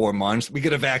like 4 months. We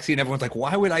get a vaccine. Everyone's like,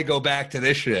 why would I go back to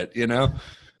this shit? You know?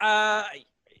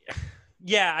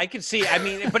 Yeah, I could see. I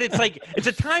mean, but it's like it's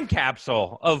a time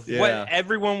capsule of what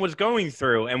everyone was going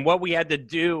through and what we had to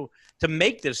do to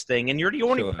make this thing. And you're the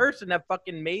only person that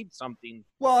fucking made something.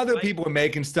 Well, other people were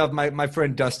making stuff. My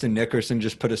friend Dustin Nickerson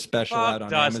just put a special out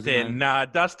on Amazon. Nah,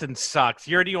 Dustin sucks.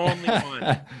 You're the only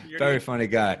one. Very funny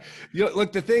guy.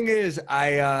 Look, the thing is,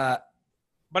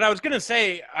 But I was gonna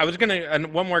say,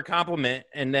 one more compliment,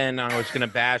 and then I was gonna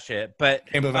bash it. But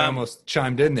I almost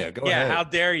chimed in there. Go ahead. Yeah, how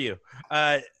dare you?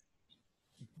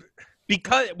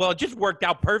 Because, well, it just worked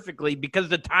out perfectly because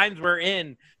the times we're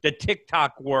in, the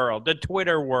TikTok world, the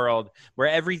Twitter world, where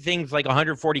everything's like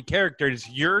 140 characters,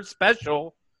 your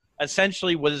special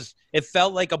essentially it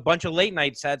felt like a bunch of late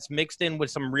night sets mixed in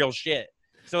with some real shit.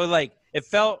 So like it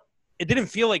didn't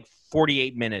feel like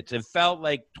 48 minutes. It felt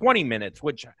like 20 minutes,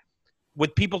 which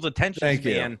with people's attention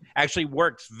span actually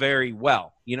works very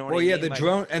well. You know what I mean?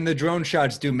 Well, yeah, the drone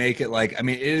shots do make it like, I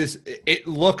mean, it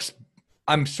looks,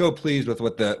 I'm so pleased with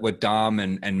what Dom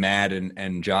and Matt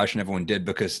and Josh and everyone did,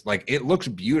 because like it looks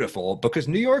beautiful, because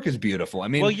New York is beautiful. I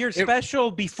mean, well, your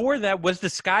special before that was the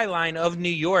skyline of New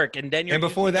York, and then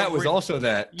before that was also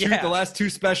that. The last 2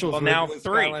 specials. Well, were now 3.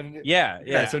 Skyline.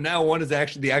 Yeah. So now one is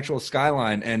actually the actual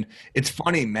skyline, and it's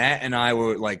funny. Matt and I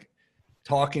were like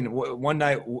talking one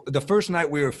night. The first night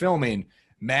we were filming,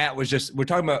 Matt we're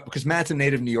talking about, because Matt's a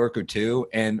native New Yorker too,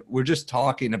 and we're just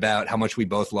talking about how much we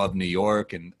both love New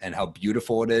York and how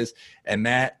beautiful it is. And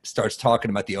Matt starts talking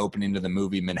about the opening to the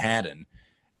movie Manhattan,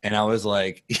 and I was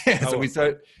like, so we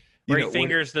start. Where he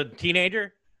fingers the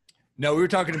teenager? No, we were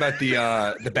talking about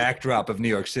the backdrop of New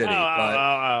York City,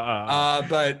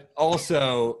 but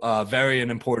also very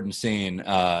an important scene,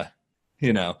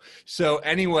 you know. So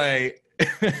anyway.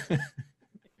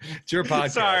 It's your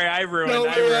podcast. Sorry, I ruined.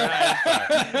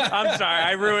 I'm sorry,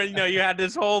 I ruined. You know, you had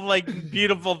this whole like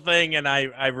beautiful thing, and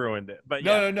I ruined it. But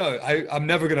no. I'm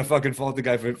never gonna fucking fault the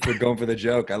guy for going for the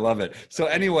joke. I love it. So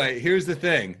anyway, here's the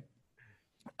thing.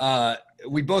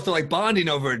 We both are like bonding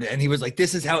over it, and he was like,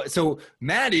 "This is how." So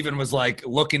Matt even was like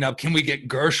looking up, "Can we get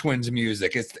Gershwin's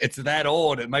music? It's that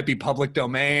old. It might be public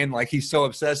domain." Like he's so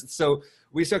obsessed. So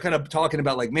we start kind of talking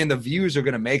about like, man, the views are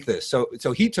going to make this.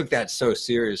 So he took that so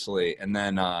seriously. And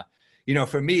then, you know,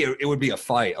 for me, it would be a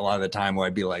fight a lot of the time where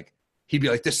he'd be like,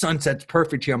 the sunset's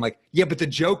perfect here. I'm like, yeah, but the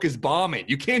joke is bombing.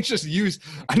 You can't just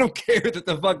I don't care that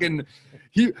the fucking,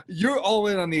 you're all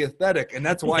in on the aesthetic, and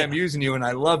that's why I'm using you, and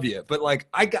I love you. But like,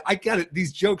 I got it.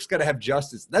 These jokes got to have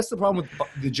justice. That's the problem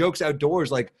with the jokes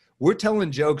outdoors. Like we're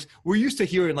telling jokes. We're used to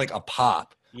hearing like a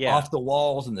pop off the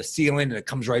walls and the ceiling, and it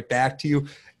comes right back to you.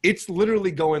 It's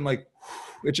literally going like,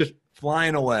 it's just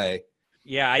flying away.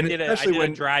 Yeah, I did a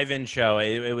drive-in show.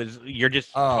 It was, you're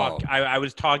just, I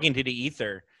was talking to the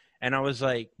ether, and I was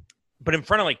like, but in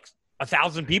front of like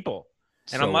 1,000 people.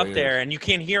 And so I'm up there, and you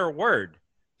can't hear a word.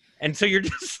 And so you're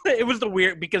just, it was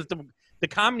because the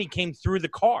comedy came through the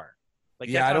car. Like,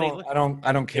 Yeah, that's I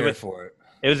don't care for it.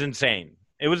 It was insane.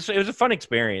 It was a fun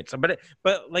experience.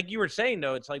 But like you were saying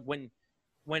though, it's like when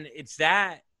it's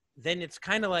that, then it's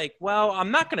kind of like, well,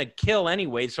 I'm not going to kill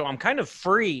anyway, so I'm kind of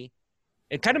free.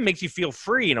 It kind of makes you feel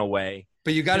free in a way.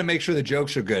 But you got to make sure the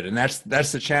jokes are good, and that's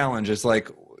the challenge. It's like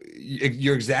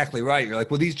you're exactly right. You're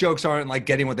like, well, these jokes aren't like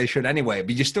getting what they should anyway,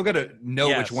 but you still got to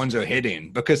know which ones are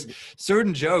hitting, because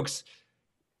certain jokes.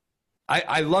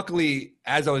 I luckily,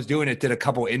 as I was doing it, did a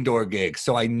couple indoor gigs,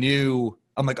 so I knew.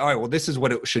 I'm like, all right, well, this is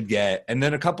what it should get, and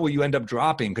then a couple you end up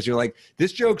dropping because you're like,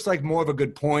 this joke's like more of a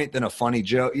good point than a funny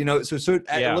joke, you know. So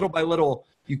little by little,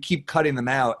 you keep cutting them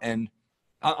out, and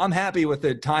I'm happy with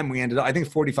the time we ended up. I think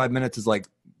 45 minutes is like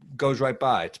goes right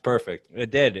by. It's perfect.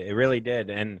 It did. It really did.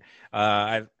 And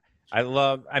I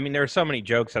love. I mean, there are so many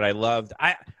jokes that I loved.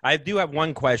 I do have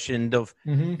one question,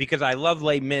 because I love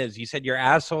Les Mis. You said your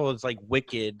asshole is like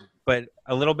wicked, but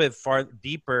a little bit far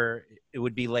deeper, it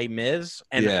would be Les Mis.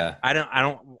 And I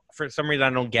don't. For some reason, I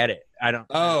don't get it. I don't.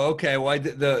 Oh, okay. Well,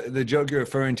 the joke you're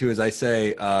referring to is I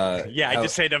say. I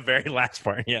just say the very last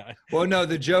part. Yeah. Well, no,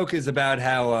 the joke is about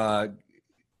how.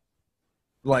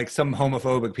 Like some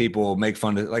homophobic people make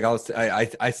fun of, like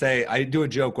I say, I do a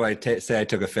joke where I say I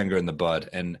took a finger in the butt,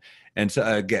 and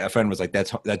so a friend was like,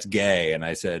 that's gay, and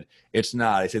I said it's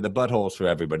not. I say the butthole's for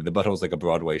everybody. The butthole's like a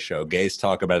Broadway show. Gays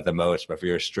talk about it the most, but if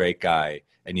you're a straight guy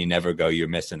and you never go, you're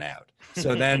missing out.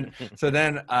 So then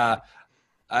I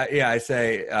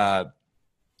say I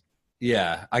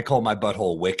call my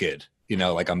butthole wicked. You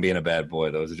know, like I'm being a bad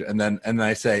boy. And then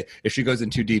I say, if she goes in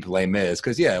too deep, Les Mis,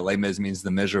 because Les Mis means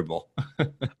the miserable.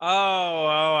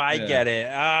 I get it.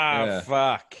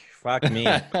 Fuck me.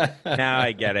 Now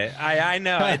I get it. I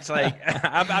know. It's like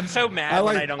I'm so mad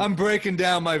when I don't. I'm breaking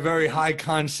down my very high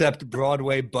concept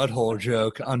Broadway butthole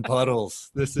joke on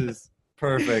Puddles. This is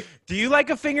perfect. Do you like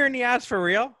a finger in the ass for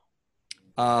real?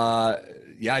 Yeah,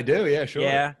 I do. Yeah, sure.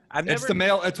 Yeah,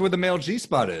 It's where the male G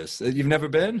spot is. You've never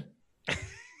been?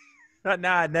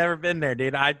 No, I've never been there,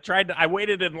 dude. I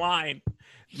waited in line.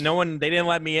 They didn't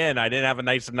let me in. I didn't have a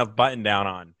nice enough button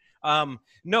down on.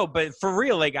 No, but for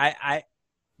real, like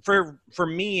for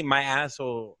me, my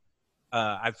asshole,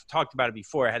 I've talked about it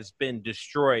before, has been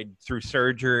destroyed through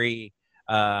surgery,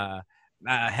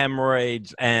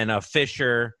 hemorrhoids, and a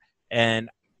fissure,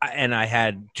 and I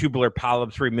had tubular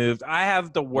polyps removed. I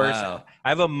have the worst. Wow. I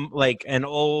have an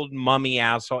old mummy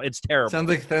asshole. It's terrible. Sounds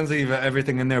like you've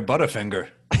everything in there, Butterfinger.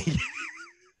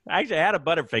 Actually, I had a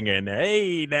Butterfinger in there.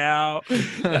 Hey, now.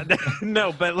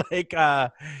 No, but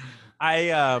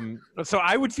so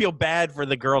I would feel bad for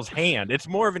the girl's hand. It's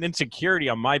more of an insecurity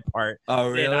on my part. Oh,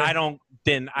 really?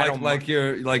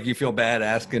 You feel bad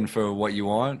asking for what you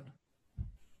want?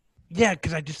 Yeah,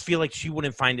 because I just feel like she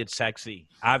wouldn't find it sexy,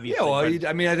 obviously. Yeah, well,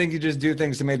 I think you just do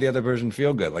things to make the other person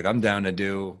feel good. Like, I'm down to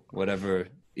do whatever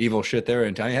evil shit they're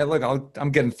into. Hey, look, I'm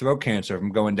getting throat cancer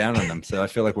from going down on them, so I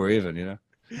feel like we're even, you know?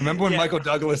 Remember when Michael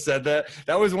Douglas said that?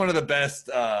 That was one of the best.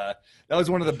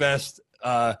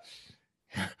 Her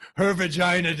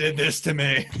vagina did this to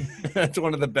me. That's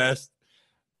one of the best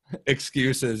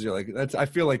excuses. You're like, I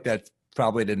feel like that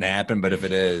probably didn't happen, but if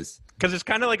it is. Because it's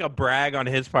kind of like a brag on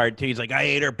his part, too. He's like, I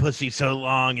ate her pussy so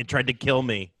long, it tried to kill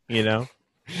me, you know?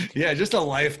 Yeah, just a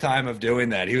lifetime of doing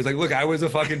that. He was like, look, I was a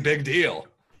fucking big deal.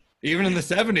 Even in the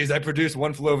 70s, I produced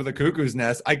One Flew Over the Cuckoo's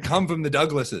Nest. I come from the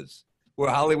Douglases. We're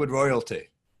Hollywood royalty.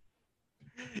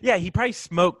 Yeah, he probably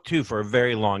smoked, too, for a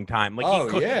very long time. He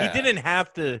didn't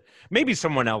have to. Maybe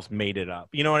someone else made it up.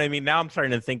 You know what I mean? Now I'm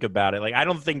starting to think about it. Like, I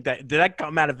don't think did that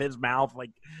come out of his mouth?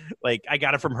 Like I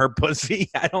got it from her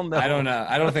pussy? I don't know. I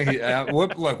don't think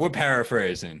we're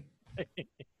paraphrasing.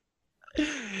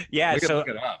 Yeah, we can look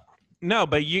it up. No,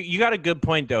 but you got a good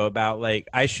point, though, about,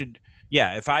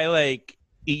 if I,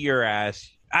 eat your ass,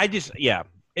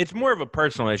 it's more of a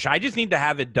personal issue. I just need to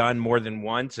have it done more than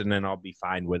once, and then I'll be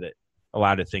fine with it. A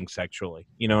lot of things sexually.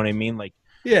 You know what I mean?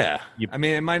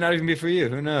 It might not even be for you.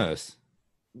 Who knows?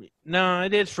 No,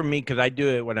 it is for me because I do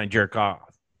it when I jerk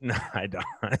off. No, I don't.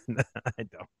 I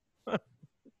don't.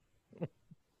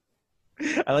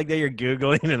 I like that you're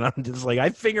Googling, and I'm just like, I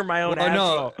finger my own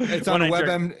asshole. No, it's on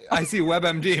WebMD. I see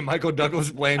WebMD. Michael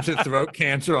Douglas blames his throat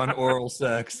cancer on oral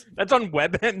sex. That's on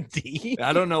WebMD?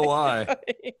 I don't know why.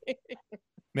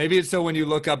 Maybe it's so when you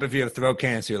look up if you have throat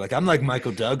cancer, you're like, I'm like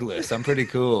Michael Douglas. I'm pretty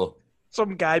cool.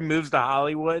 Some guy moves to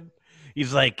Hollywood.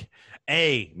 He's like,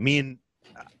 hey,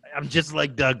 I'm just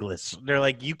like Douglas. They're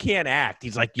like, you can't act.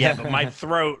 He's like, yeah, but my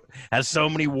throat has so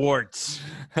many warts.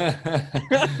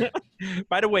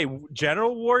 By the way,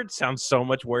 genital warts sounds so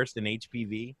much worse than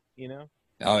HPV, you know?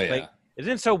 Oh, yeah.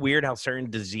 Isn't it so weird how certain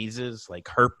diseases like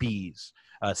herpes,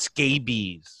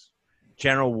 scabies,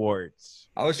 genital warts,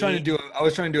 I was trying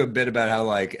to do a bit about how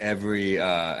like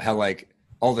how like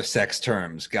all the sex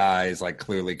terms guys like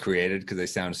clearly created because they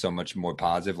sound so much more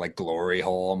positive, like glory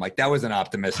hole. I'm like, that was an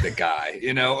optimistic guy,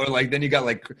 you know? Or like then you got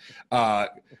like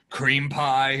cream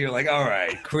pie. You're like, all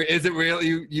right, is it real?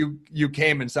 You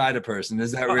came inside a person.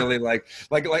 Is that really like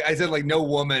I said, like no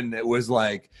woman was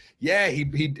like, yeah,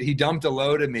 he dumped a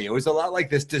load of me. It was a lot like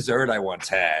this dessert I once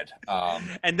had.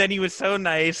 And then he was so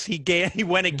nice. He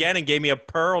went again and gave me a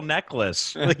pearl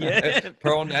necklace.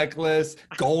 Pearl necklace,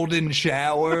 golden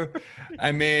shower.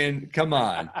 I mean, come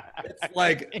on. It's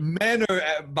like men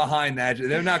are behind that.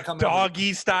 They're not coming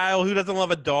doggy style. Who doesn't love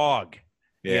a dog?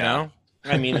 Yeah. You know?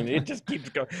 I mean, it just keeps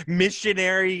going.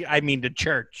 Missionary, I mean, to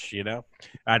church, you know?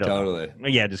 I don't know.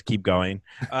 Yeah, just keep going.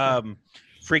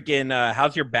 Freaking,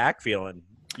 how's your back feeling?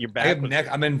 Your back. I have neck.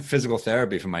 I'm in physical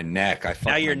therapy for my neck. I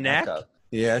now your neck?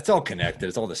 Yeah, it's all connected.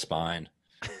 It's all the spine.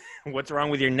 What's wrong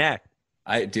with your neck?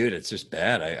 Dude, it's just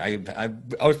bad.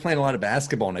 I was playing a lot of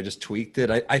basketball and I just tweaked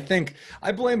it. I think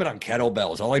I blame it on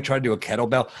kettlebells. All I tried to do a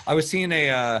kettlebell. I was seeing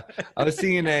a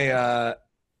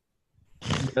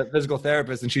physical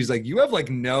therapist and she's like, you have like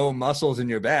no muscles in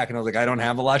your back. And I was like, I don't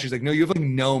have a lot. She's like, no, you have like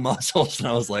no muscles. And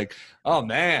I was like, oh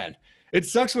man, it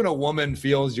sucks when a woman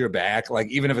feels your back, like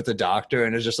even if it's a doctor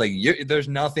and it's just like, there's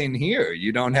nothing here.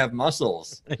 You don't have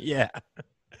muscles. Yeah.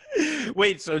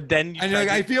 Wait, so then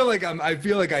I feel like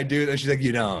I do. And she's like,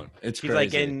 you don't. It's crazy.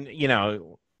 Like, and you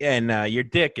know, and your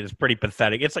dick is pretty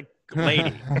pathetic. It's like,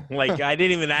 lady, like I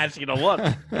didn't even ask you to look.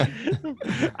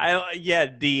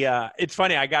 It's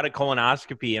funny. I got a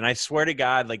colonoscopy, and I swear to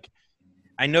God, like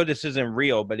I know this isn't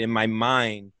real, but in my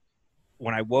mind,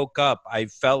 when I woke up, I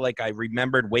felt like I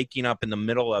remembered waking up in the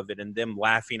middle of it and them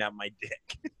laughing at my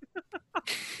dick.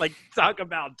 Like, talk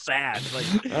about sad.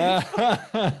 Like,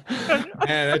 man,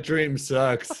 that dream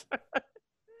sucks.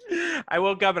 I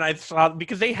woke up and I saw,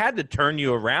 because they had to turn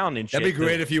you around and shit. That'd be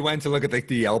great if you went to look at like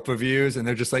the Yelp reviews and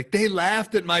they're just like, they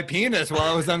laughed at my penis while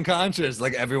I was unconscious.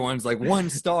 Like everyone's like 1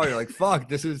 star. You're like,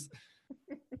 fuck,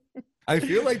 I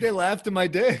feel like they laughed at my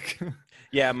dick.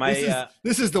 Yeah,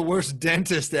 this is the worst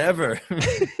dentist ever.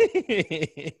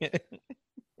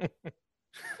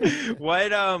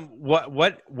 What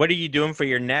are you doing for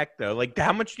your neck though? Like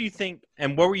how much do you think,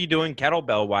 and what were you doing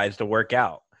kettlebell wise to work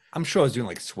out? I'm sure I was doing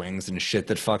like swings and shit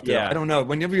that fucked it up. I don't know.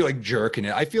 Whenever you're like jerking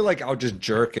it, I feel like I'll just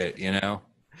jerk it, you know?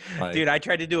 Like, dude, I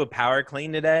tried to do a power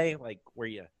clean today, like where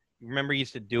you remember you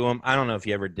used to do them. I don't know if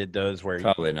you ever did those where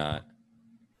probably not.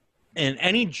 And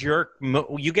any jerk,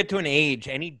 you get to an age,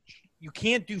 you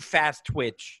can't do fast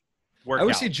twitch workout. I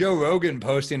always see Joe Rogan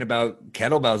posting about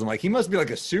kettlebells. I'm like, he must be like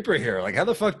a superhero. Like, how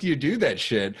the fuck do you do that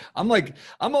shit? I'm like,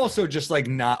 I'm also just like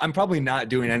I'm probably not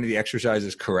doing any of the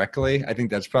exercises correctly. I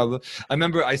think that's probably, I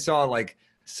remember I saw like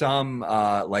some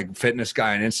like fitness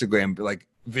guy on Instagram, like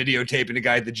videotaping a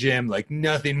guy at the gym, like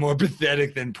nothing more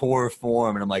pathetic than poor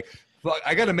form. And I'm like, fuck,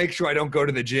 I got to make sure I don't go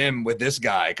to the gym with this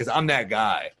guy because I'm that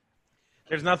guy.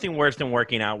 There's nothing worse than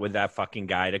working out with that fucking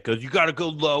guy that goes, you got to go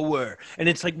lower. And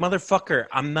it's like, motherfucker,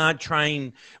 I'm not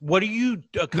trying. What are you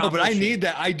accomplishing? No, but I need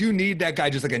that. I do need that guy,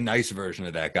 just like a nice version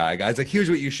of that guy. Guys, like, here's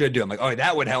what you should do. I'm like, oh,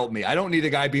 that would help me. I don't need a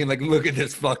guy being like, look at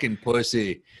this fucking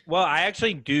pussy. Well, I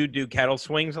actually do kettle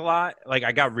swings a lot. Like,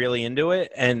 I got really into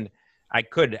it. And I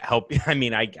could help you. I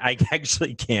mean, I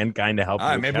actually can kind of help. All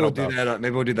right, maybe we'll do that.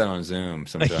 Maybe we'll do that on Zoom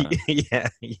sometime. yeah,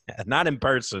 not in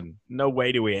person. No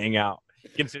way do we hang out.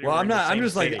 Well, I'm not. I'm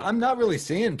just city. Like I'm not really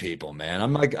seeing people, man.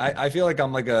 I'm like I feel like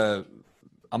I'm like a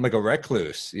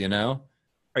recluse, you know.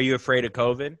 Are you afraid of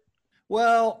COVID?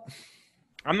 Well,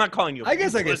 I'm not calling you. I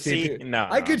guess I could see. No,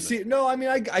 I could see. No, I mean,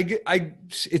 I.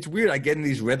 It's weird. I get in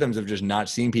these rhythms of just not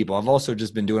seeing people. I've also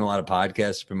just been doing a lot of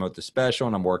podcasts to promote the special,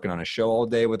 and I'm working on a show all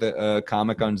day with a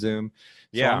comic on Zoom.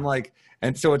 So I'm like,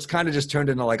 and so it's kind of just turned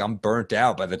into like I'm burnt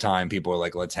out by the time people are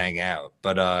like, let's hang out.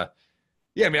 But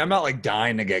yeah, I mean, I'm not like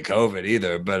dying to get COVID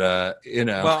either, but you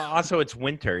know. Well, also it's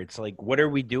winter. It's like, what are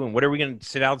we doing? What are we going to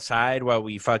sit outside while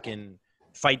we fucking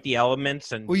fight the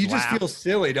elements? And well, you just feel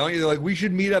silly, don't you? They're like, we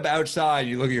should meet up outside.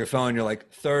 You look at your phone, you're like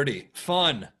 30,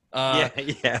 fun. Yeah.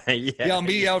 I'll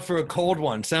meet you out for a cold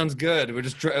one. Sounds good. We're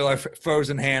just like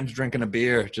frozen hands drinking a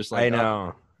beer, just like I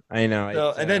know.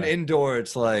 So, and then indoor,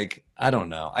 it's like I don't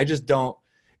know. I just don't.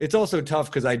 It's also tough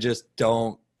because I just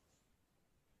don't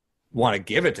want to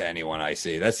give it to anyone I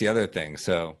see. That's the other thing.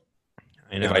 So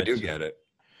I know, if I do get it.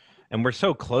 And we're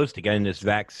so close to getting this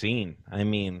vaccine. I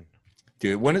mean,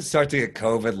 dude, when it starts to get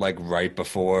COVID, like right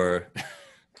before.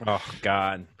 Oh,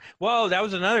 God. Well, that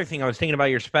was another thing I was thinking about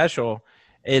your special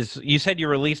is you said you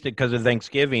released it because of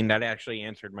Thanksgiving. That actually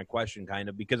answered my question kind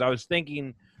of, because I was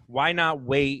thinking, why not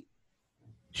wait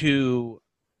to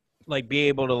like be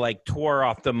able to like tour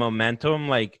off the momentum,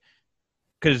 like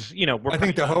because I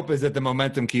think the hope is that the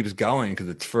momentum keeps going because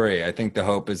it's free. I think the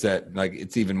hope is that like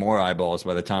it's even more eyeballs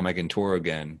by the time I can tour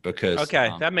again. Because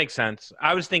okay, that makes sense.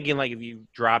 I was thinking like if you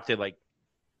dropped it like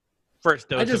first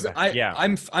dose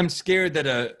I'm scared that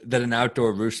an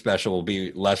outdoor roof special will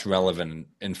be less relevant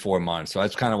in 4 months. So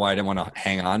that's kind of why I didn't want to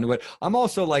hang on to it. I'm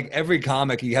also like every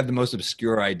comic, you have the most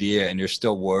obscure idea and you're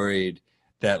still worried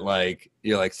that like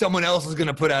you're like someone else is going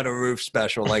to put out a roof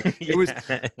special. Like it was,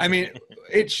 I mean,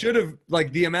 it should have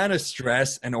like the amount of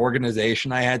stress and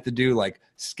organization I had to do, like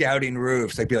scouting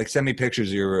roofs, like be like send me pictures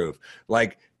of your roof,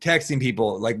 like texting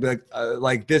people, like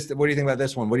this. What do you think about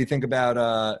this one? What do you think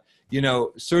about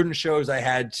certain shows I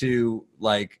had to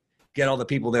like get all the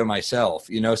people there myself.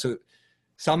 So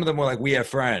some of them were like we have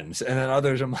friends, and then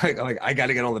others I'm like I got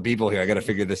to get all the people here. I got to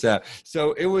figure this out.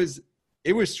 So it was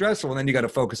stressful, and then you got to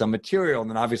focus on material, and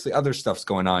then obviously other stuff's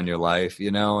going on in your life,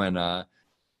 and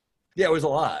yeah, it was a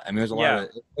lot. I mean, it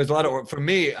was a lot of work for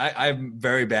me. I'm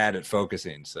very bad at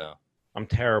focusing, so I'm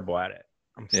terrible at it.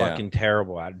 I'm fucking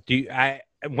terrible at it.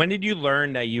 When did you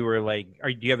learn that you were like,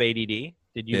 do you have ADD?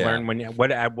 Did you learn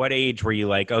at what age were you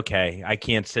like, okay, I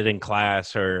can't sit in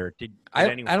class, or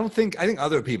I think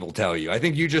other people tell you. I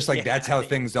think you just like, that's how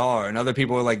things are. And other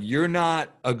people are like, you're not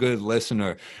a good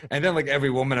listener. And then like every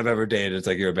woman I've ever dated, it's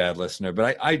like, you're a bad listener,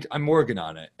 but I'm working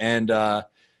on it. And,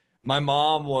 my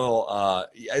mom will,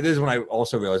 this is when I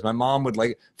also realized my mom would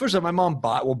like, first of all, my mom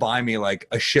will buy me like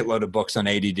a shitload of books on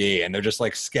ADD, and they're just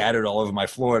like scattered all over my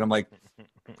floor. And I'm like,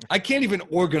 I can't even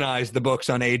organize the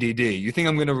books on ADD. You think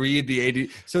I'm going to read the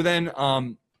ADD? So then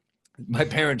my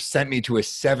parents sent me to a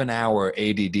 7-hour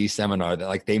ADD seminar that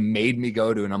like they made me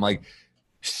go to. And I'm like,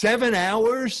 7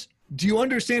 hours? Do you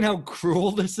understand how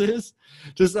cruel this is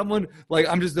to someone? Like,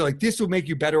 I'm just like, this will make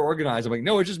you better organized. I'm like,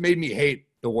 no, it just made me hate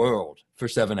the world for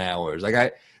 7 hours.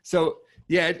 Like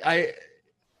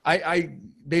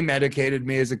they medicated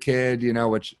me as a kid,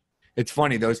 which it's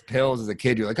funny, those pills as a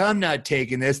kid, you're like, I'm not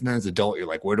taking this. And then as an adult, you're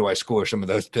like, where do I score some of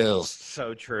those pills?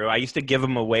 So true. I used to give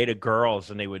them away to girls,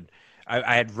 and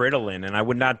I had Ritalin, and I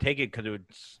would not take it because it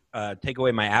would take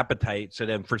away my appetite. So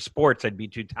then for sports, I'd be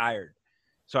too tired.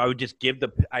 So I would just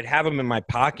I'd have them in my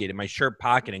pocket, in my shirt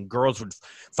pocket, and girls would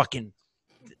fucking,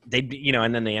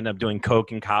 and then they end up doing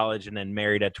coke in college and then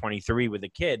married at 23 with a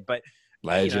kid. But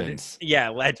legends.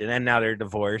 Legend. And now they're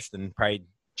divorced and probably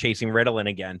chasing Ritalin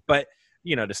again. But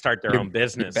to start their own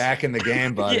business. You're back in the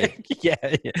game, buddy. yeah.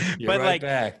 You're but right like,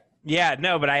 back. Yeah,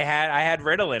 no, but I had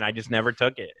Ritalin. I just never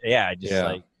took it. Yeah, I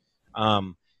just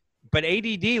but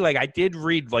ADD, like I did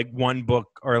read like one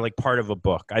book or like part of a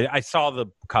book. I saw the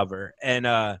cover, and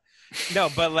no,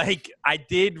 but like I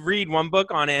did read one book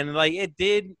on it, and like it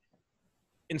did.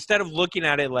 Instead of looking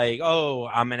at it like, oh,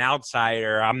 I'm an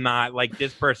outsider, I'm not like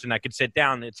this person, I could sit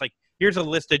down. It's like, here's a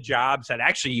list of jobs that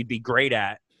actually you'd be great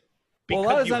at. Well, a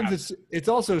lot of times it's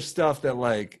also stuff that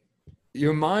like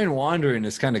your mind wandering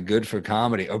is kind of good for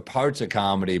comedy or parts of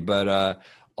comedy, but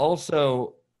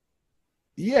also,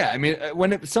 yeah, I mean,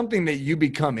 when it's something that you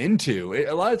become into,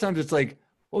 a lot of times it's like,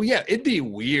 well, yeah, it'd be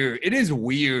weird. It is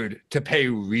weird to pay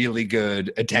really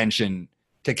good attention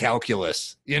to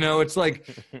calculus. It's like,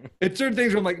 it's certain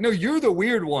things where I'm like, no, you're the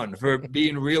weird one for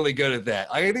being really good at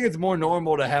that. I think it's more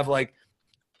normal to have like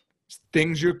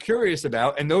things you're curious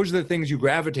about, and those are the things you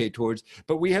gravitate towards.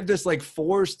 But we have this like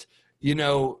forced,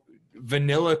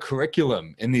 vanilla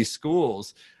curriculum in these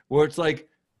schools where it's like,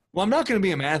 well, I'm not going to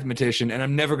be a mathematician, and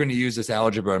I'm never going to use this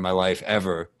algebra in my life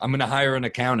ever. I'm going to hire an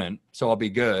accountant, so I'll be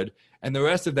good. And the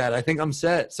rest of that, I think I'm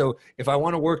set. So if I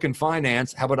want to work in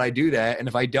finance, how about I do that? And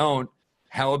if I don't,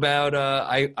 how about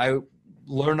I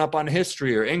learn up on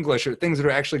history or English or things that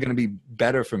are actually going to be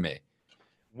better for me?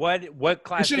 What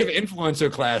class? We should have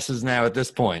influencer classes now at this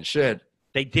point. Shit.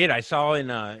 They did. I saw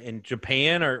in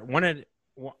Japan or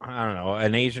I don't know,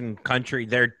 an Asian country.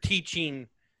 They're teaching,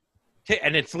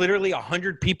 and it's literally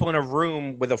 100 people in a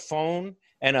room with a phone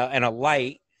and a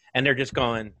light, and they're just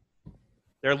going.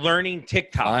 They're learning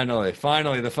TikTok.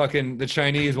 Finally, the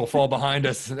Chinese will fall behind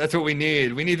us. That's what we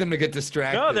need. We need them to get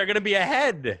distracted. No, they're going to be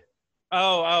ahead.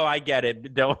 Oh, I get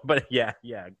it. But yeah,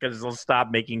 because they'll stop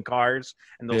making cars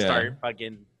and they'll start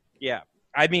fucking,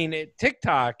 I mean,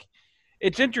 TikTok,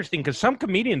 it's interesting because some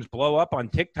comedians blow up on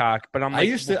TikTok, but I'm like,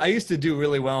 I used to do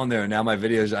really well on there. Now my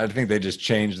videos, I think they just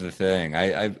changed the thing.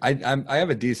 I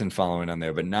have a decent following on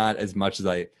there, but not as much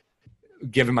as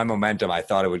given my momentum, I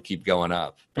thought it would keep going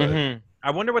up. But, I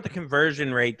wonder what the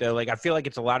conversion rate though. Like, I feel like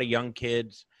it's a lot of young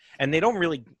kids, and they don't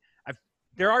really.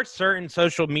 There are certain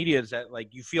social medias that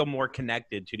like you feel more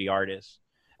connected to the artist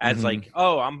as like,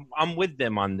 oh, I'm with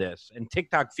them on this, and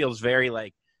TikTok feels very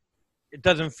like it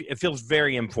doesn't. It feels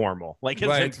very informal. Like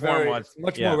Right, it's informal. it's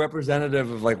much more representative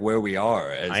of like where we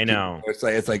are. As I know. People.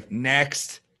 It's like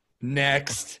next.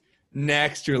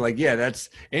 You're like, yeah, that's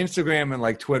Instagram and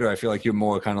like Twitter. I feel like you're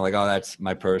more kind of like, oh, that's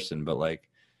my person. But like,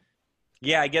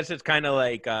 yeah, I guess it's kind of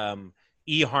like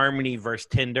eHarmony versus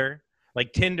Tinder.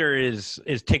 Like Tinder is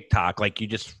TikTok. Like you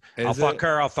just, I'll fuck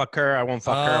her, I won't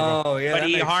fuck her. Oh, yeah. But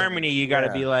eHarmony, you got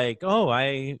to be like, oh,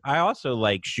 I also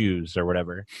like shoes or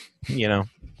whatever. You know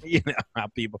how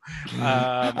people.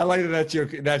 I like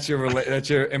that's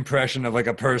your impression of like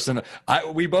a person.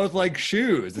 We both like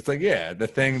shoes. It's like, yeah, the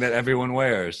thing that everyone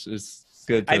wears is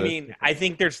good. I mean, I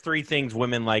think there's 3 things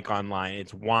women like online.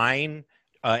 It's wine,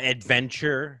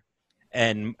 adventure,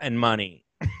 and money.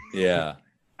 Yeah.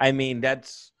 I mean,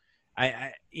 that's.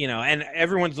 And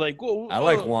everyone's like, whoa, I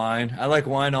like wine. I like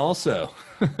wine also.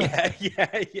 yeah.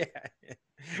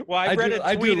 Well,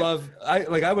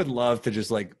 I would love to just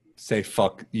like say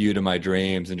fuck you to my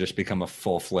dreams and just become a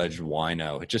full-fledged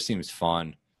wino. It just seems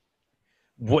fun.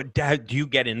 What do you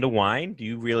get into wine? Do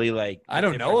you really like? I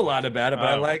don't know a lot about it, but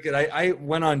I like it. I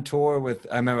went on tour with.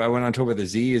 I remember I went on tour with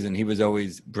Aziz, and he was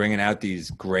always bringing out these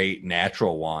great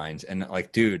natural wines. And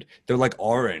like, dude, they're like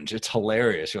orange. It's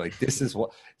hilarious. You're like, this is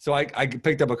what. So I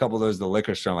picked up a couple of those at the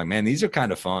liquor store. I'm like, man, these are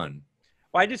kind of fun.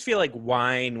 Well, I just feel like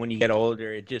wine when you get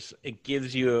older, it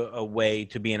gives you a way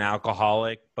to be an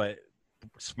alcoholic, but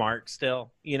smart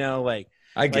still. Like.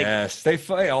 I guess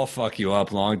they all fuck you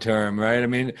up long term, right? I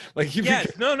mean, like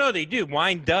no, they do.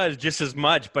 Wine does just as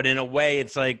much, but in a way,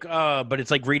 it's like, but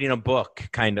it's like reading a book,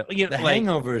 kind of. The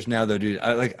hangovers now, though, dude.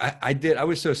 I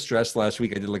was so stressed last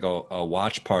week. I did like a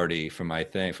watch party for my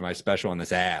special on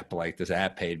this app. Like this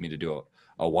app paid me to do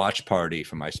a watch party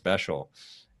for my special,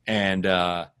 and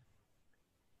I'm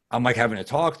like having to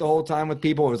talk the whole time with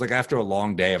people. It was like after a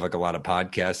long day of like a lot of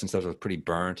podcasts and stuff. I was pretty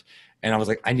burnt. And I was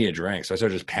like, I need a drink. So I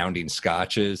started just pounding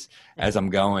scotches as I'm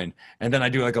going. And then I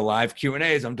do like a live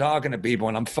Q&As. I'm talking to people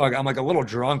and I'm like a little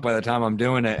drunk by the time I'm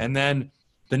doing it. And then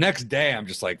the next day I'm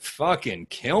just like, fucking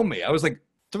kill me. I was like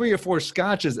 3 or 4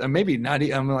 scotches and maybe not.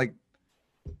 I'm like,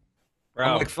 bro,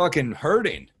 I'm like fucking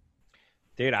hurting.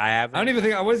 Dude, I don't even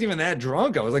think I wasn't even that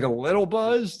drunk. I was like a little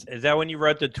buzzed. Is that when you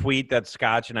wrote the tweet that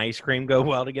scotch and ice cream go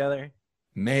well together?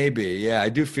 Maybe. Yeah, I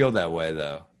do feel that way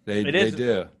though. They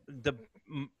do.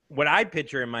 What I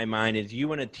picture in my mind is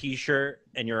you in a T-shirt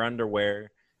and your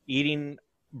underwear eating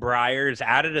Breyers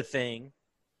out of the thing,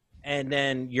 and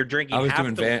then you're drinking. I was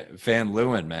doing Van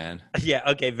Leeuwen, man. Yeah,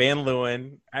 okay, Van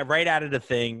Leeuwen, right out of the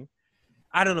thing.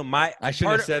 I don't know. I should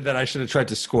have said that. I should have tried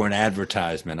to score an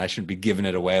advertisement. I shouldn't be giving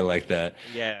it away like that.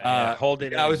 Yeah, hold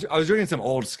it. I was drinking some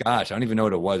old scotch. I don't even know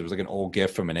what it was. It was like an old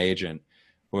gift from an agent,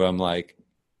 where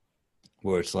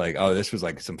it's like, oh, this was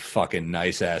like some fucking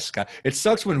nice ass scotch. It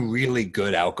sucks when really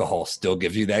good alcohol still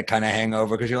gives you that kind of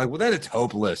hangover because you're like, well, then it's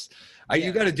hopeless.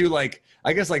 You got to do like,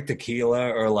 I guess like tequila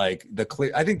or like the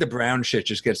clear. I think the brown shit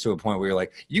just gets to a point where you're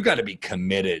like, you got to be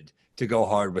committed to go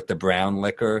hard with the brown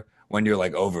liquor when you're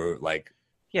like over like,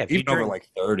 even over like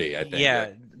 30, I think.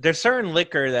 Yeah, there's certain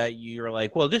liquor that you're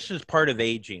like, well, this is part of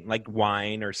aging, like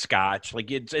wine or scotch.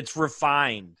 Like it's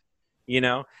refined,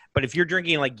 But if you're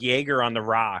drinking like Jaeger on the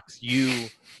rocks, you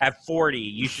at 40,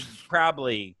 you should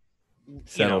probably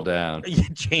settle down,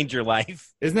 change your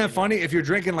life. Isn't that funny? If you're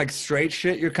drinking like straight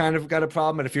shit, you're kind of got a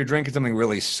problem. But if you're drinking something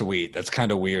really sweet, that's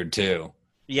kind of weird too.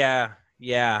 Yeah.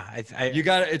 It's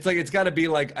got to be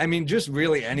like, I mean, just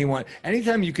really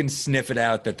anytime you can sniff it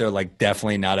out that they're like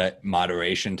definitely not a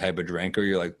moderation type of drinker,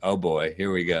 you're like, oh boy,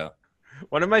 here we go.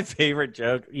 One of my favorite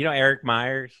jokes, Eric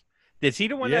Myers. Is he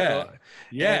the one? Yeah,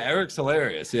 Eric's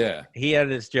hilarious. Yeah, he had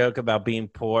this joke about being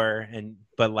poor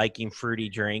but liking fruity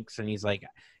drinks, and he's like,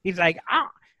 oh,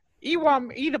 you want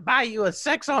me to buy you a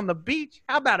sex on the beach?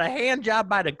 How about a hand job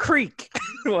by the creek?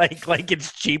 like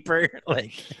it's cheaper.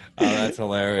 Like, oh, that's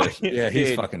hilarious. Yeah,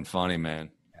 he's fucking funny,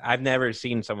 man. I've never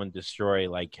seen someone destroy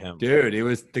like him. Dude, he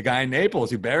was the guy in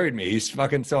Naples who buried me. He's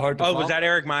fucking so hard to follow. Was that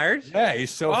Eric Myers? Yeah, he's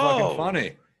so fucking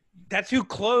funny. That's who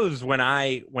closed when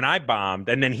I bombed,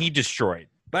 and then he destroyed.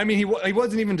 But I mean, he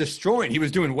wasn't even destroying. He was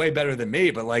doing way better than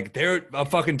me. But like, they're a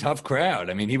fucking tough crowd.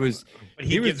 I mean, he was. But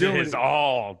he was doing his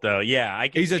all, though. Yeah,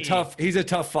 he's a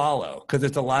tough follow because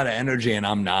it's a lot of energy, and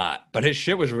I'm not. But his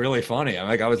shit was really funny.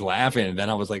 I was laughing, and then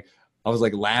I was like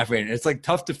laughing. It's like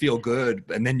tough to feel good,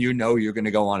 and then you're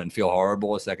gonna go on and feel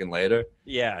horrible a second later.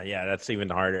 Yeah, that's even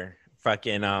harder.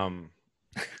 Fucking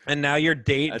and now you're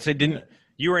dating. So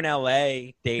you were in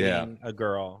LA dating a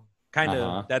girl. Kind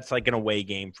of, that's like an away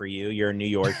game for you. You're a New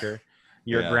Yorker.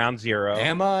 You're ground zero.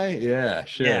 Am I? Yeah,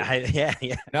 shit.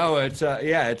 Yeah. No,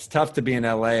 it's tough to be in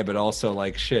LA, but also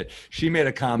like shit. She made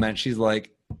a comment. She's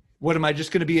like, what am I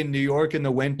just going to be in New York in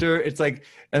the winter? It's like,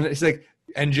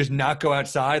 and just not go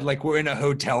outside. Like we're in a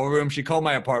hotel room. She called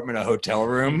my apartment a hotel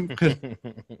room.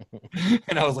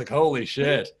 And I was like, holy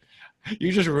shit,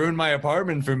 you just ruined my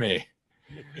apartment for me.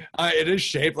 It is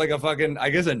shaped like a fucking, I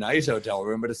guess, a nice hotel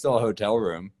room, but it's still a hotel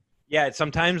room. Yeah,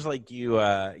 sometimes like you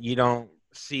don't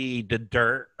see the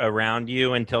dirt around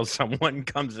you until someone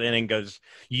comes in and goes,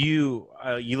 you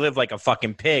live like a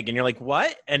fucking pig, and you're like,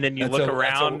 what? And then you look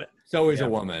around. It's always a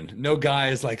woman. No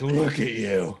guy is like, look at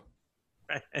you.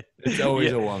 It's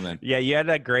always a woman. Yeah, you had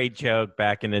that great joke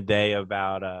back in the day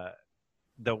about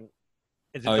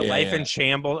life in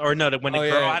shambles, or no, when the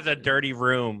girl has a dirty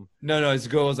room. No, this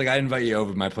girl was like, I invite you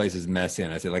over. My place is messy.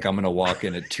 And I said, like, I'm going to walk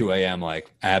in at 2 a.m.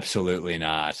 Like, absolutely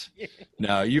not.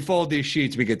 No, you fold these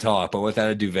sheets, we could talk, but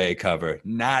without a duvet cover,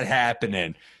 not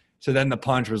happening. So then the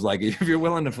punch was like, if you're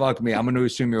willing to fuck me, I'm going to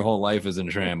assume your whole life is in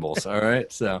shambles. All right.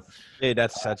 So, dude,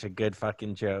 that's such a good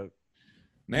fucking joke.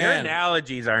 Man. Your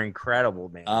analogies are incredible,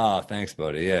 man. Oh, thanks,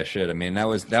 buddy. Yeah, shit. I mean, that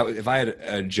was if I had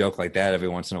a joke like that every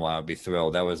once in a while, I'd be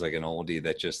thrilled. That was like an oldie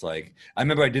that just like, I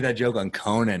remember I did that joke on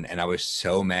Conan and I was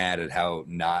so mad at how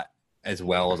not as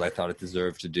well as I thought it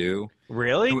deserved to do.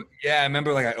 Really? Yeah, I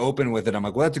remember like I opened with it. I'm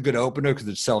like, well, that's a good opener because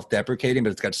it's self-deprecating,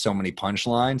 but it's got so many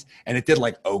punchlines. And it did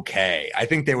like okay. I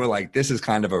think they were like, this is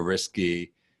kind of a risque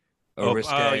premise.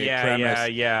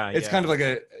 It's kind of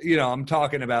like I'm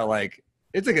talking about like,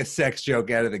 it's like a sex joke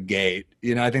out of the gate.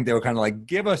 I think they were kind of like,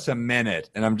 give us a minute.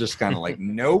 And I'm just kind of like,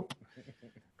 nope.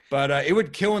 But it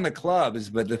would kill in the clubs.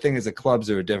 But the thing is, the clubs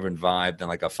are a different vibe than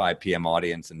like a 5 p.m.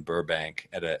 audience in Burbank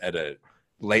at a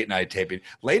late night taping.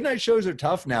 Late night shows are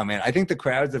tough now, man. I think the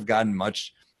crowds have gotten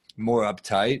much more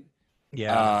uptight.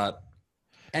 Yeah.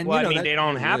 And well, they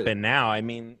don't happen now. I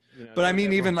mean, but I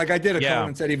mean, even like I did a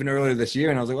Conan set even earlier this year,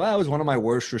 and I was like, well, that was one of my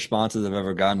worst responses I've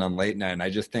ever gotten on late night. And I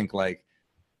just think like,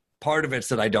 part of it's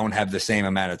that I don't have the same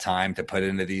amount of time to put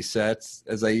into these sets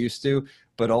as I used to,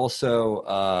 but also,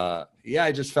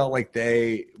 I just felt like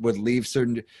they would leave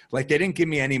certain, like they didn't give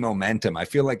me any momentum. I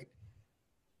feel like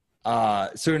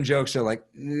certain jokes are like,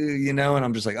 and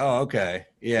I'm just like, oh, okay.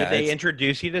 Yeah. Did they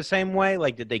introduce you the same way?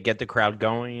 Like, did they get the crowd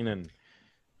going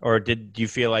or did you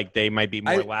feel like they might be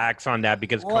more lax on that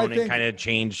because Conan kind of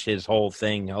changed his whole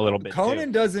thing a little bit?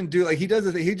 Conan doesn't do like he does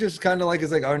it. He just kind of like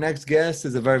is like our next guest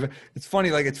is a very. It's funny.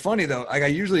 Like it's funny though. Like I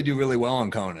usually do really well on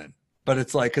Conan, but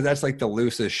it's like because that's like the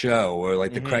loosest show or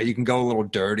like the crowd. You can go a little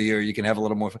dirtier. You can have a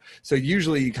little more. So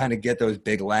usually you kind of get those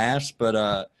big laughs. But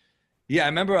I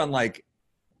remember on like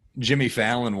Jimmy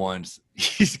Fallon once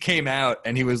he came out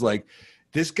and he was like,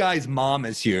 this guy's mom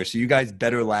is here, so you guys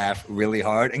better laugh really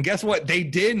hard. And guess what? They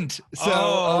didn't.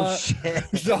 So, shit.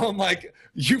 So I'm like,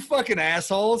 you fucking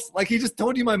assholes. Like, he just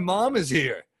told you my mom is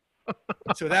here.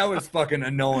 So that was fucking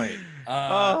annoying. Fuck.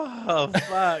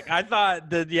 I thought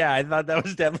that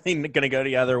was definitely going to go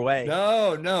the other way.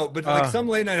 No. But like some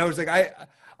late night hosts, like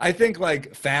I think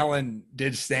like Fallon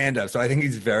did stand up, so I think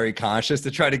he's very conscious to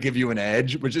try to give you an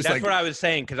edge, which is that's what I was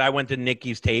saying because I went to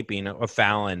Nikki's taping of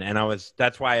Fallon, and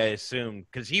that's why I assumed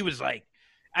because he was like,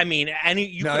 I mean, and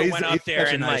you could have went up there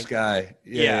and nice like guy,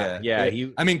 yeah.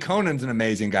 I mean, Conan's an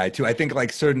amazing guy too. I think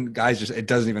like certain guys just it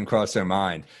doesn't even cross their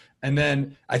mind. And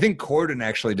then I think Corden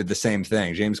actually did the same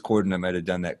thing. James Corden might have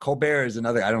done that. Colbert is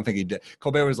another. I don't think he did.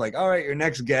 Colbert was like, all right, your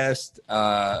next guest.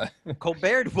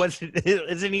 Colbert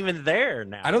isn't even there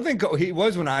now. I don't think he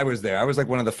was when I was there. I was like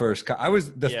one of the first. I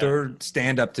was the third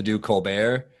stand-up to do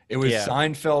Colbert. It was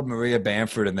Seinfeld, Maria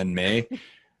Bamford, and then me.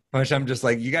 Which I'm just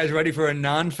like, you guys ready for a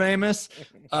non-famous?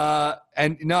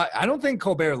 And no, I don't think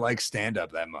Colbert likes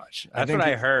stand-up that much. That's what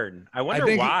I heard. I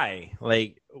wonder why.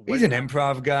 He's an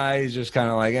improv guy. He's just kind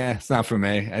of like, it's not for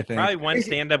me. I think probably one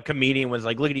stand-up comedian was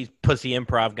like, look at these pussy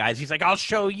improv guys. He's like, I'll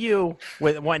show you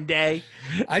with one day.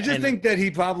 I just think that he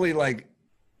probably like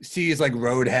sees like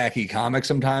road hacky comics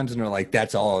sometimes, and they're like,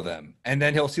 that's all of them. And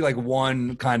then he'll see like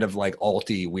one kind of like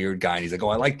alty weird guy, and he's like, oh,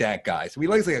 I like that guy. So he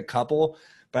likes like a couple.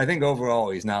 But I think overall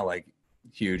he's not like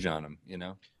huge on him,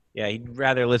 Yeah, he'd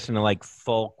rather listen to like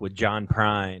folk with John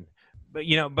Prine.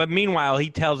 But meanwhile he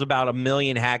tells about a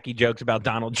million hacky jokes about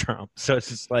Donald Trump. So it's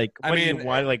just like, what do you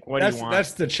want? Like, what do you want?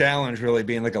 That's the challenge really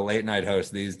being like a late night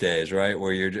host these days, right?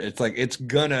 Where you're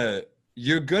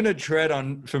gonna tread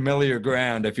on familiar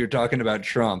ground if you're talking about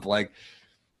Trump. Like,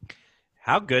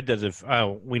 how good does it?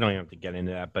 Oh, we don't even have to get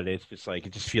into that, but it's just like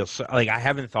it just feels so, like I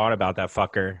haven't thought about that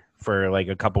fucker for like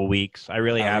a couple weeks. I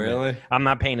really haven't. Really? I'm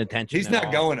not paying attention. He's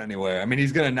not going anywhere. I mean,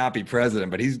 he's going to not be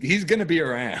president, but he's going to be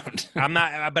around. I'm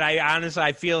not. But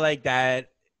I feel like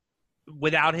that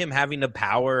without him having the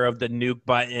power of the nuke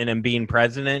button and being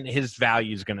president, his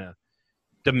value is going to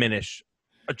diminish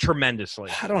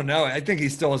tremendously. I don't know. I think he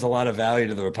still has a lot of value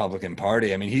to the Republican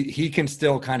Party. I mean, he can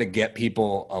still kind of get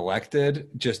people elected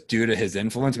just due to his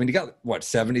influence. I mean, he got, what,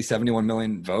 71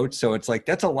 million votes? So it's like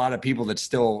that's a lot of people that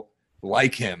still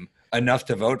like him enough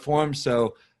to vote for him.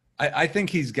 So I think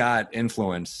he's got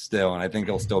influence still, and I think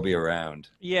he'll still be around.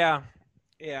 Yeah.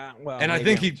 Yeah. Well, and I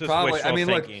think he probably, I mean,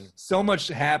 look, so much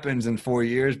happens in 4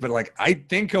 years, but like, I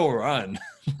think he'll run.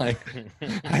 Like,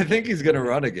 I think he's going to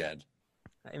run again.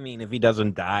 I mean, if he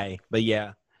doesn't die, but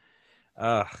yeah.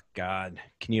 Oh, God.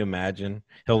 Can you imagine?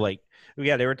 He'll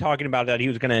they were talking about that. He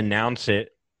was going to announce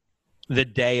it the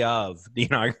day of the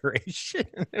inauguration.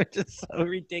 It's just so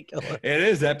ridiculous. It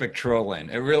is epic trolling.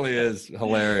 It really is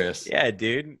hilarious. Yeah,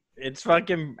 dude. It's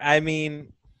fucking, yeah.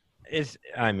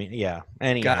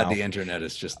 Anyhow. God, the internet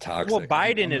is just toxic. Well,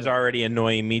 Biden is already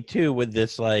annoying me too with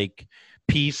this like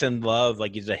peace and love,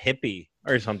 like he's a hippie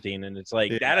or something, and it's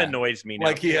like that annoys me now.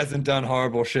 Like he hasn't done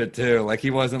horrible shit too. Like he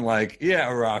wasn't like, yeah,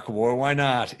 Iraq war, why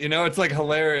not? You know, it's like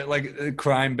hilarious, like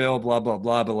crime bill, blah blah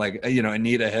blah. But like, you know,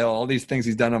 Anita Hill, all these things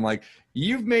he's done. I'm like,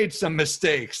 you've made some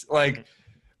mistakes, like,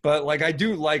 but like I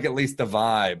do like at least the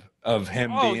vibe of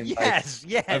him being yes.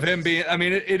 Of him being, I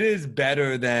mean, it is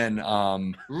better than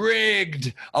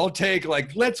rigged. I'll take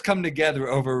like, let's come together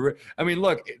over. I mean,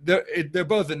 look, they're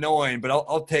both annoying, but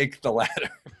I'll take the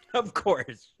latter. Of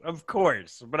course.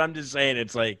 But I'm just saying,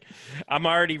 it's like, I'm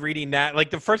already reading that. Like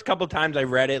the first couple times I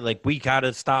read it, like, we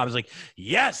gotta stop. I was like,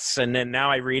 yes. And then now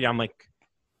I read, I'm like,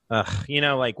 you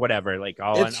know, like whatever. Like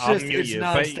I'll mute you.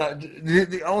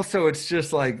 But also, it's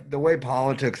just like the way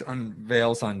politics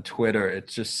unveils on Twitter.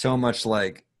 It's just so much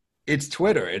like it's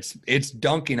Twitter. It's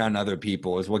dunking on other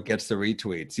people is what gets the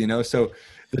retweets. You know, so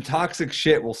the toxic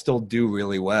shit will still do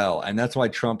really well, and that's why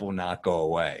Trump will not go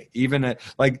away. Even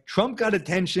like Trump got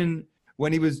attention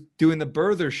when he was doing the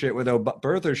birther shit with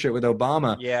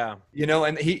Obama. Yeah, you know,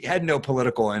 and he had no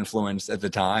political influence at the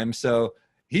time, so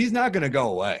he's not going to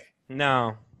go away.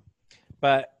 No.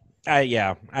 But I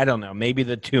don't know. Maybe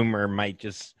the tumor might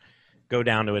just go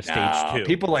down to a stage 2.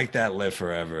 People like that live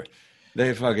forever.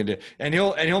 They fucking do. And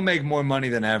he'll make more money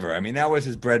than ever. I mean, that was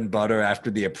his bread and butter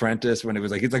after The Apprentice when it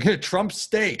was like, he's like, hey, Trump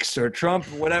steaks or Trump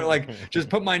whatever, like just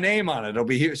put my name on it. It'll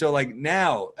be here. So like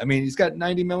now, I mean, he's got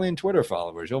 90 million Twitter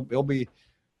followers. He'll be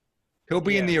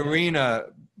in the arena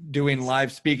doing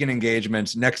live speaking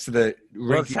engagements next to the.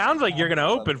 Well, it sounds like you're going to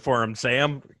open for him,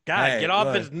 Sam. God, get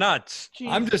off his nuts.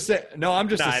 Jeez. I'm just saying. No, I'm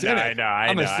just a cynic.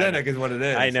 I'm a cynic, is what it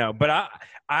is. I know, but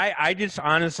I just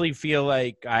honestly feel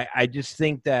like I just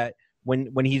think that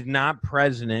when he's not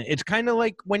president, it's kind of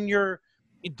like when you're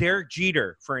Derek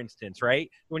Jeter, for instance, right?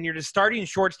 When you're the starting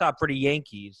shortstop for the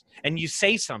Yankees and you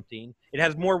say something, it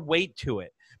has more weight to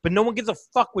it. But no one gives a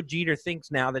fuck what Jeter thinks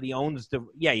now that he owns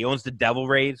the Devil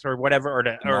Rays or whatever, or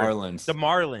the Marlins. The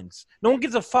Marlins. No one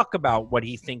gives a fuck about what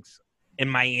he thinks in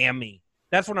Miami.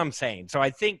 That's what I'm saying. So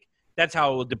I think that's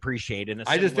how it will depreciate in a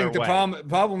similar way. I just think the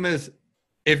problem is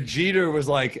if Jeter was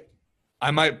like,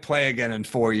 I might play again in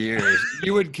 4 years,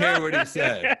 you would care what he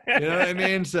said. You know what I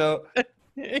mean? So,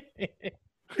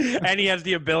 and he has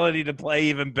the ability to play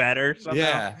even better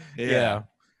somehow. Yeah.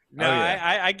 No,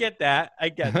 I get that.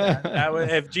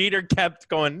 If Jeter kept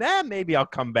going, maybe I'll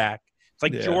come back. It's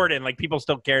like Jordan. Like people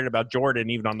still cared about Jordan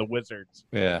even on the Wizards.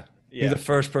 Yeah. He's the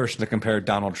first person to compare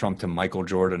Donald Trump to Michael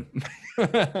Jordan.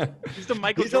 He's the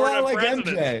Michael He's Jordan a lot like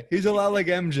president. MJ. He's a lot like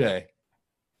MJ.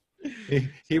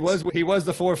 He was the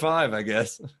 4-5, I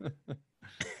guess.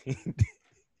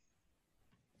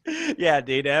 Yeah,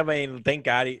 dude. I mean, thank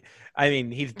God.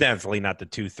 He's definitely not the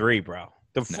 2-3, bro.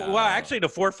 Well, actually, the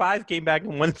 4-5 came back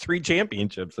and won 3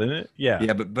 championships, didn't it? Yeah.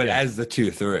 Yeah, but as the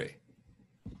 2-3.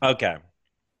 Okay.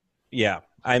 Yeah.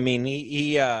 I mean,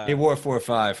 he wore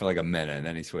 4-5 for like a minute, and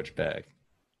then he switched back.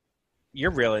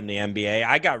 You're real in the NBA.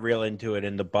 I got real into it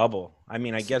in the bubble. I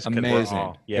mean, I guess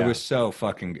amazing. It was so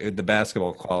fucking. The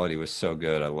basketball quality was so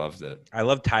good. I loved it. I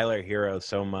love Tyler Hero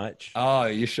so much. Oh, are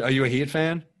you a Heat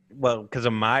fan? Well, because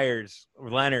of Myers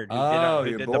Leonard,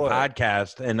 who did the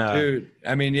podcast, and dude,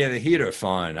 I mean, the Heat are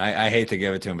fun. I hate to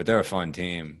give it to him, but they're a fun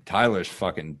team. Tyler's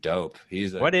fucking dope.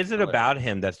 What is it about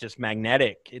him that's just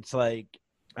magnetic? It's like,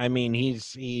 I mean,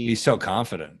 he's so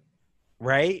confident,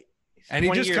 right? And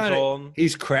he just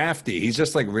he's crafty. He's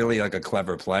just like really like a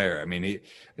clever player. I mean,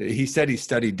 he said he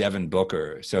studied Devin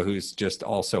Booker, so who's just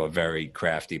also a very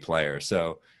crafty player.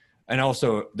 So. And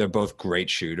also, they're both great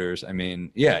shooters. I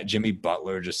mean, Jimmy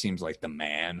Butler just seems like the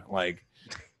man.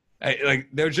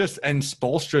 They're just, and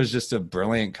Spoelstra is just a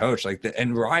brilliant coach.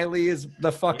 And Riley is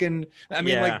the fucking. I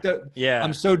mean,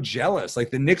 I'm so jealous.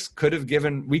 Like the Knicks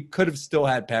we could have still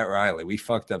had Pat Riley. We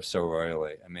fucked up so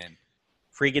royally. I mean,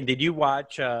 Freaking, did you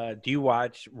watch? Do you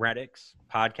watch Reddick's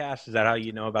podcast? Is that how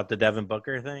you know about the Devin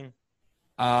Booker thing?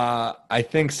 I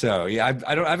think so. Yeah,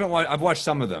 I haven't watched. I've watched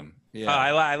some of them. Yeah,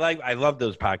 I love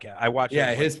those podcasts. I watch.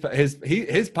 Yeah, his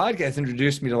podcast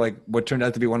introduced me to like what turned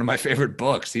out to be one of my favorite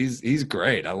books. He's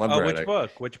great. I love Reddick.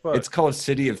 Which book? It's called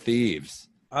City of Thieves.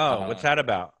 Oh, what's that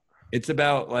about? It's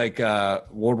about like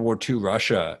World War II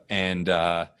Russia, and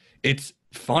it's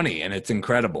funny and it's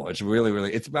incredible. It's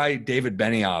really it's by David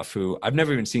Benioff, who I've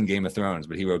never even seen Game of Thrones,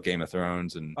 but he wrote Game of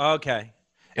Thrones. And okay.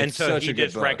 And so he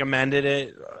just recommended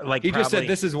it. Like he just said,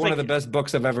 "This is one of the best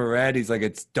books I've ever read." He's like,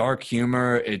 "It's dark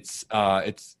humor. It's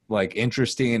like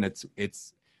interesting. It's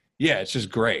just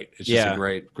great. It's just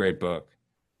a great book."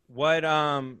 What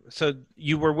so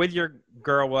you were with your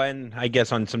girl and I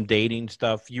guess on some dating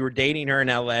stuff. You were dating her in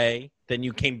LA, then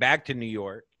you came back to New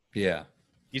York. Yeah.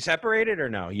 You separated or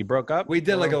no? You broke up? We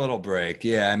did like a little break.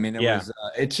 Yeah. I mean, it was,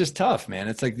 it's just tough, man.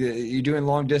 It's like you're doing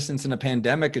long distance in a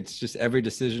pandemic. It's just every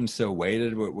decision's so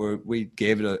weighted. We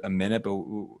gave it a minute, but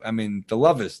I mean, the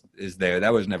love is there.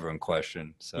 That was never in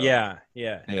question. So yeah.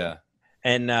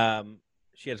 And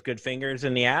she has good fingers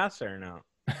in the ass or no?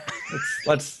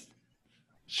 let's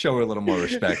show her a little more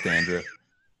respect, Andrew.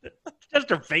 Just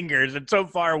her fingers. It's so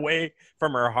far away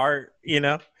from her heart, you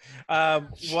know?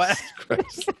 What?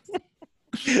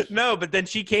 No, but then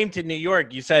she came to New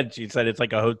York. She said it's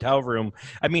like a hotel room.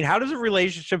 I mean, how does a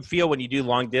relationship feel when you do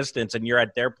long distance and you're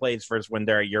at their place versus when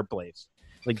they're at your place?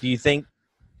 Like, do you think?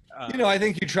 I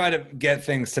think you try to get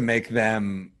things to make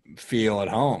them feel at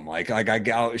home. Like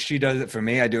she does it for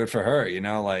me. I do it for her, you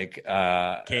know, like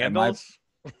candles.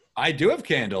 I do have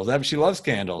candles. She loves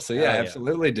candles. So yeah,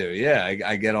 absolutely do. Yeah.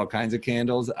 I get all kinds of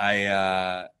candles.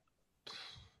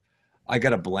 I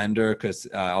got a blender because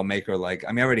I'll make her like,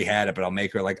 I mean, I already had it, but I'll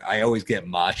make her like, I always get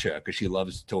matcha because she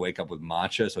loves to wake up with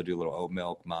matcha. So I do a little oat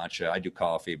milk matcha. I do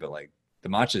coffee, but like the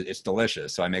matcha, it's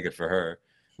delicious. So I make it for her.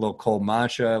 A little cold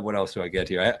matcha. What else do I get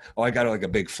here? I got her like a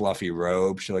big fluffy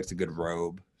robe. She likes a good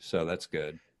robe. So that's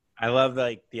good. I love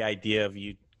like the idea of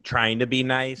you trying to be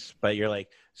nice, but you're like,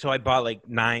 so I bought like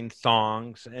 9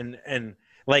 thongs and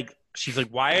like, she's like,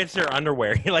 why is there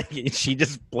underwear? Like, she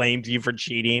just blames you for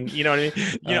cheating. You know what I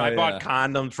mean? You know, I bought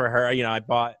condoms for her. You know, I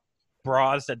bought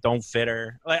bras that don't fit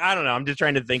her. Like, I don't know. I'm just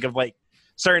trying to think of like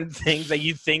certain things that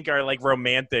you think are like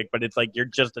romantic, but it's like you're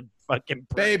just a fucking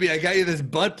baby. I got you this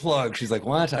butt plug. She's like,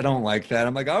 what? I don't like that.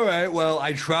 I'm like, all right, well,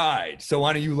 I tried. So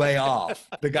why don't you lay off?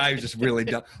 The guy who's just really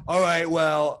dumb. All right,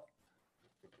 well,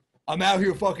 I'm out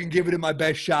here fucking giving it my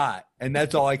best shot, and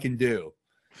that's all I can do.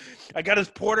 I got his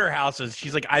porterhouses.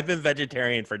 She's like, I've been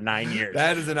vegetarian for 9 years.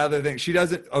 That is another thing. She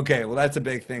doesn't. Okay, well, that's a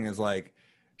big thing. Is like,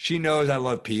 she knows I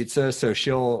love pizza, so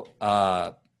she'll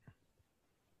do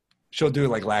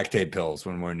like lactate pills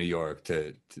when we're in New York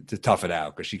to tough it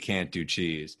out because she can't do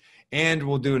cheese. And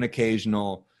we'll do an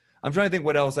occasional. I'm trying to think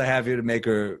what else I have here to make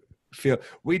her feel.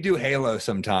 We do Halo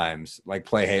sometimes, like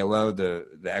play Halo, the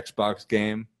Xbox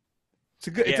game.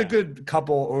 It's a good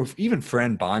couple or even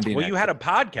friend bonding. Well, you had a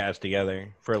podcast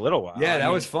together for a little while. Yeah,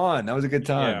 that was fun. That was a good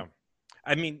time. Yeah.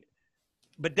 I mean,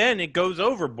 but then it goes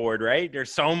overboard, right?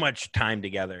 There's so much time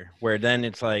together where then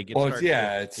it's like,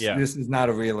 this is not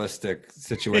a realistic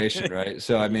situation, right?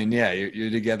 So, I mean,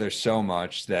 you're together so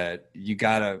much that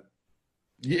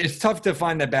it's tough to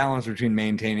find that balance between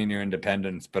maintaining your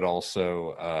independence, but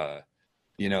also,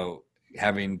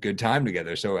 having good time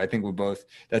together. So I think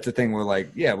that's the thing. We're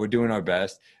like, we're doing our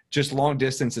best. Just long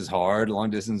distance is hard. Long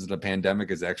distance in the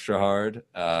pandemic is extra hard.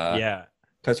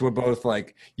 Because we're both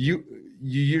like, you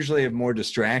usually have more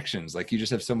distractions. Like you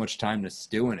just have so much time to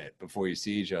stew in it before you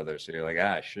see each other. So you're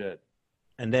like, shit.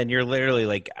 And then you're literally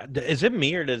like, is it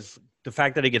me or does the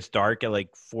fact that it gets dark at like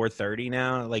 4:30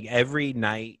 now, like every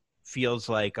night feels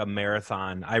like a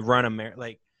marathon. I run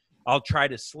like I'll try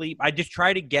to sleep. I just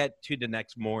try to get to the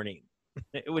next morning.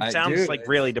 It sounds like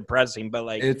really depressing, but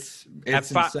like it's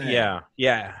insane.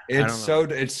 Yeah.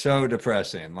 It's so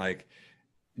depressing. Like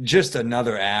just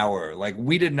another hour. Like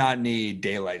we did not need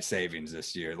daylight savings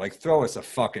this year. Like throw us a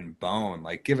fucking bone.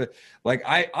 Like give it. Like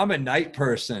I'm a night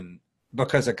person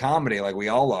because of comedy, like we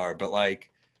all are. But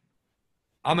like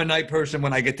I'm a night person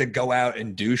when I get to go out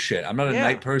and do shit. I'm not a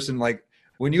night person. Like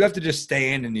when you have to just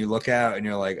stay in and you look out and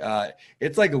you're like,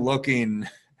 it's like looking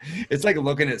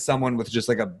at someone with just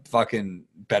like a fucking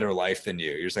better life than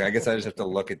you. You're just like, I guess I just have to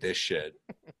look at this shit.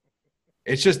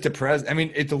 It's just depressing. I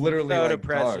mean, it's literally so like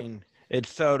depressing. dark.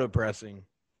 It's so depressing.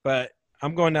 But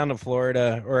I'm going down to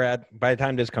Florida, by the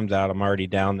time this comes out, I'm already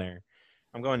down there.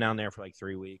 I'm going down there for like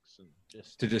 3 weeks and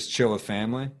just chill with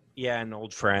family. Yeah, and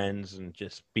old friends and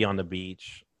just be on the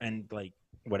beach and like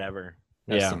whatever.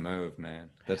 That's the move, man.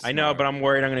 I know, but I'm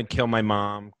worried I'm going to kill my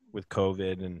mom with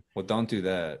COVID and. Well, don't do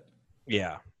that.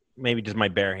 Yeah, maybe just my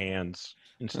bare hands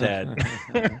instead.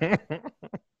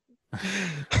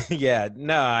 Yeah,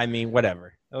 no, I mean,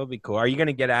 whatever. It'll be cool. Are you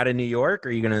gonna get out of New York, or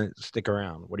are you gonna stick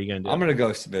around? What are you gonna do? I'm gonna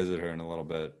go visit her in a little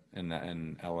bit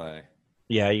in LA.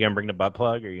 Yeah, you gonna bring the butt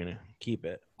plug, or are you gonna keep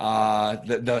it?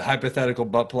 The hypothetical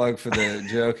butt plug for the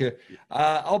joke here.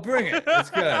 I'll bring it. It's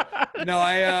good. No,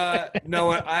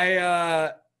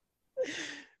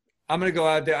 I'm gonna go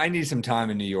out there. I need some time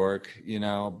in New York,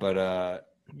 but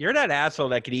You're that asshole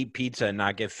that could eat pizza and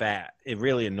not get fat. It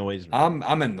really annoys me.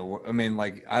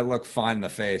 I look fine in the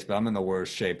face, but I'm in the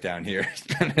worst shape down here.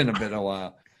 It's been in a bit of a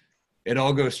while. It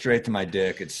all goes straight to my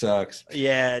dick. It sucks.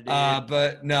 Yeah, dude.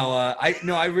 But no,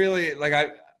 I really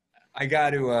I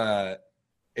got to.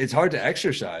 It's hard to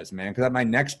exercise, man, because my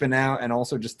neck's been out, and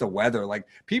also just the weather. Like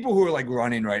people who are like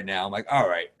running right now, I'm like, all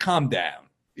right, calm down.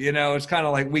 It's kind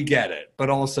of like we get it, but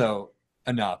also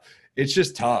enough. It's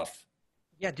just tough.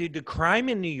 Yeah, dude, the crime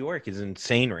in New York is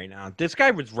insane right now. This guy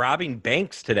was robbing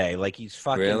banks today, like he's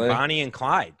fucking Really? Bonnie and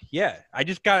Clyde. Yeah, I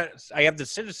have the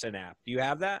Citizen app. Do you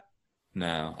have that?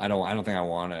 No, I don't think I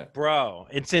want it. Bro,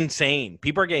 it's insane.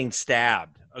 People are getting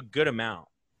stabbed a good amount.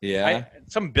 Yeah.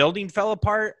 Some building fell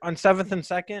apart on 7th and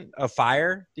 2nd, a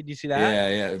fire. Did you see that?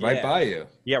 Yeah, right by you.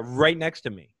 Yeah, right next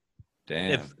to me.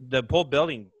 Damn. If the whole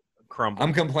building crumbled.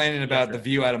 I'm complaining about the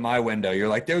view out of my window. You're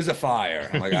like, there's a fire.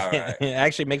 I'm like, all right. It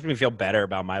actually makes me feel better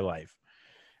about my life.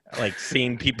 Like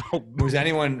seeing people. Was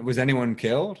anyone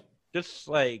killed? Just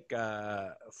like,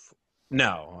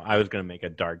 no, I was going to make a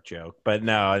dark joke, but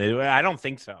no, I don't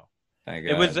think so. Thank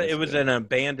God. It was an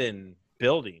abandoned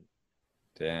building.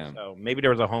 Damn. So maybe there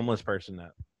was a homeless person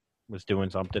that was doing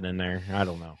something in there. I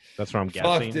don't know. That's what I'm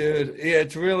guessing. Fuck, dude. Yeah,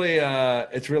 it's really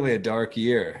a dark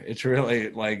year. It's really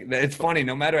like, it's funny.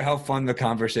 No matter how fun the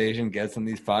conversation gets on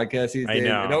these podcasts these days,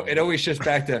 it always shifts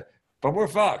back to, but we're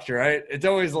fucked, right? It's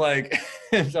always like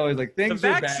things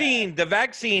are bad. The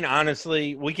vaccine,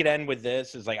 honestly, we could end with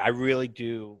this. Is like, I really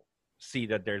do see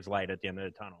that there's light at the end of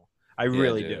the tunnel. I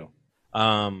really do.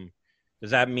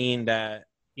 Does that mean that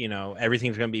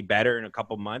everything's going to be better in a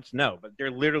couple months? No, but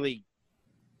they're literally.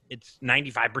 It's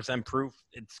 95% proof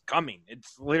it's coming.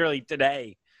 It's literally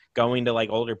today going to like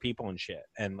older people and shit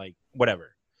and like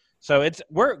whatever. So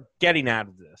we're getting out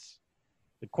of this.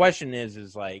 The question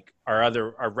is like,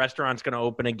 are restaurants going to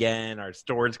open again? Are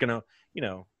stores going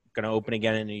to open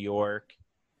again in New York?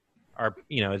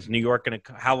 Is New York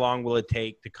how long will it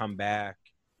take to come back?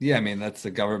 Yeah. I mean, that's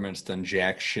the government's done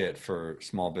jack shit for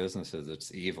small businesses.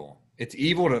 It's evil. It's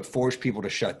evil to force people to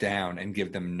shut down and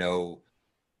give them no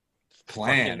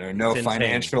plan or no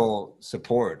financial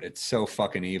support. It's so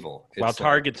fucking evil. While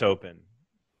Target's open.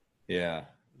 Yeah.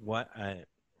 What?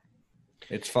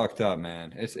 It's fucked up,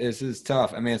 man. It's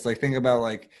tough. I mean, it's like, think about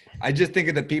like, I just think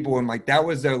of the people when like that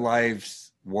was their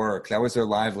life's work. That was their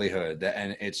livelihood.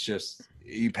 And it's just,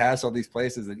 you pass all these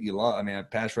places that you love. I mean, I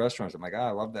pass restaurants. I'm like,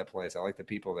 I love that place. I like the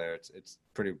people there. It's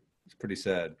pretty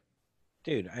sad.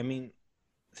 Dude, I mean,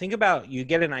 think about, you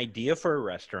get an idea for a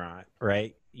restaurant,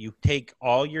 right? You take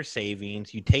all your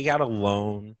savings, you take out a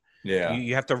loan. Yeah.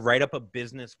 You have to write up a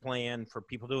business plan for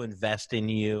people to invest in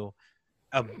you.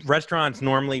 Restaurants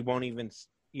normally won't even,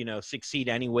 succeed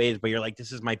anyways, but you're like,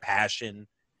 this is my passion.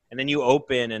 And then you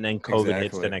open and then COVID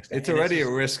hits the next day. It's already a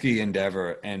risky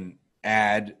endeavor, and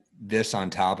add this on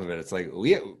top of it. It's like,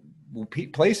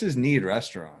 places need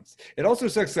restaurants. It also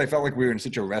sucks. I felt like we were in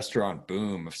such a restaurant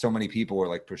boom. If so many people were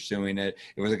like pursuing it,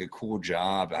 it was like a cool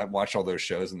job. I watched all those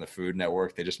shows on the Food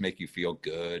Network. They just make you feel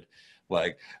good.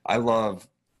 Like I love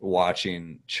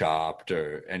watching Chopped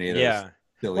or any of those. Yeah.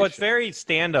 Well, it's very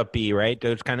stand-up-y, right?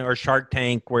 Those kind of, or Shark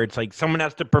Tank, where it's like someone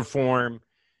has to perform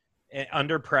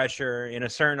under pressure in a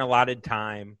certain allotted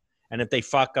time, and if they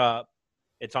fuck up,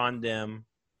 it's on them.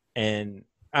 And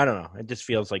I don't know. It just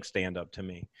feels like stand-up to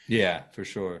me. Yeah, for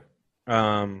sure.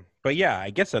 But yeah, I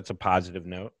guess that's a positive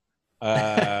note.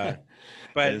 But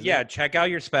yeah, check out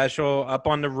your special Up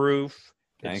on the Roof.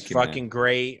 It's fucking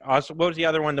great. Also, what was the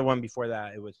other one? The one before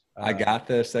that? It was I Got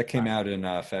This. That came out in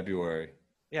February.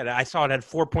 Yeah, I saw it had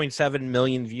 4.7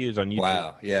 million views on YouTube.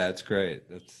 Wow. Yeah, it's great.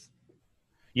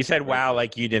 You said wow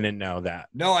like you didn't know that.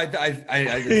 No, it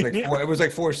was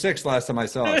like 4.6 last time I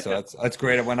saw it, so that's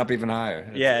great. It went up even higher.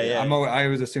 Yeah. I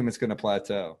always assume it's going to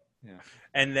plateau. Yeah.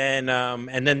 And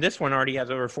then this one already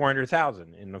has over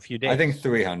 400,000 in a few days. I think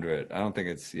 300. I don't think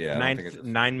it's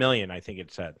 9 million. I think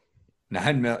it said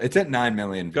 9 million. It's at 9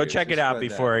 million. Go check it out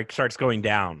before it starts going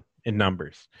down in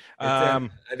numbers. I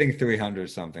think 300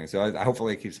 something. So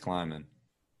hopefully it keeps climbing.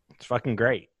 It's fucking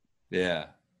great. Yeah,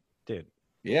 dude.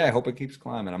 Yeah, I hope it keeps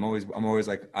climbing. I'm always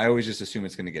like, I always just assume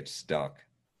it's going to get stuck.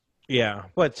 Yeah,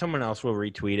 but someone else will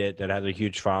retweet it that has a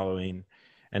huge following,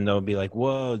 and they'll be like,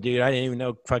 "Whoa, dude! I didn't even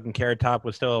know fucking Carrot Top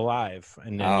was still alive."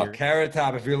 And then Carrot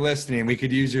Top, if you're listening, we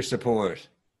could use your support.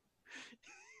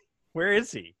 Where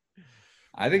is he?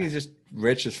 I think he's just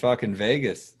rich as fucking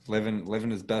Vegas, living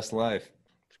his best life.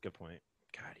 That's a good point.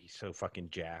 God, he's so fucking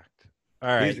jacked. All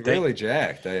right, he's really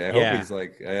jacked. I hope he's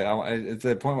like. It's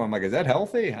the point where I'm like, is that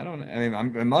healthy? I don't. I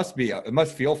mean, it must be. It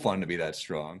must feel fun to be that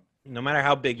strong. No matter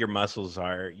how big your muscles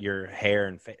are, your hair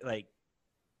and face, like,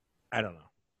 I don't know.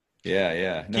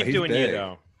 Yeah. No, keep doing big. You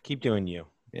though. Keep doing you.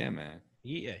 Yeah, man.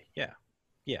 Yeah.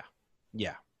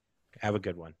 Have a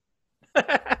good one.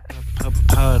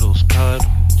 Puddles,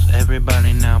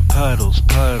 everybody now puddles.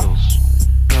 Puddles,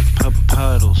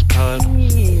 puddles.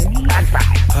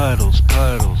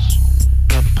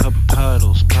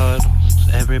 Puddles,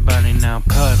 everybody now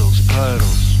puddles.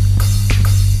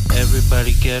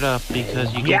 Everybody get up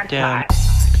because you get down.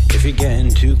 If you're getting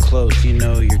too close, you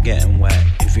know you're getting wet.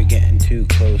 If you're getting too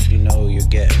close, you know you're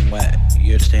getting wet.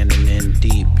 You're standing in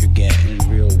deep, you're getting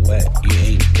real wet. You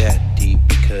ain't that deep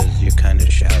because you're kind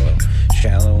of shallow.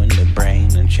 Shallow in the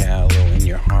brain and shallow in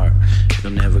your heart.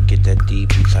 You'll never get that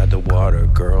deep inside the water,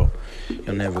 girl.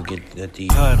 You'll never get that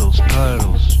deep. Puddles.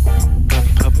 Puddles.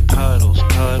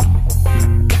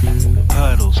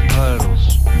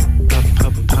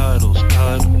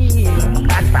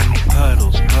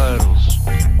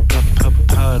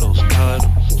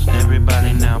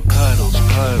 Everybody now puddles.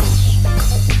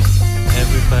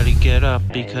 Everybody get up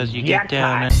because you get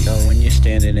down. And when you're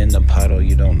standing in the puddle,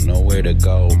 you don't know where to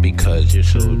go because you're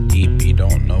so deep. You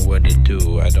don't know what to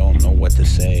do. I don't know what to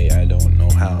say. I don't know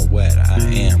how wet I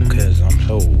am because I'm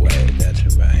so wet. That's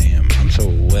who I am. I'm so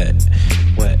wet.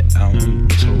 I'm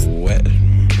so wet.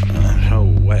 I'm so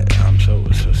wet. I'm so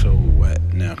wet.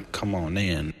 Now come on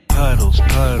in. Puddles.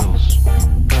 Puddles.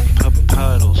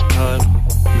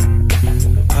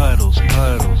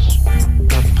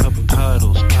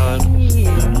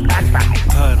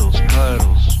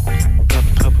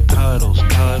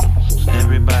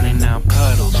 Everybody now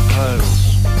puddles.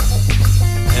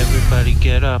 Everybody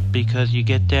get up because you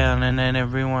get down and then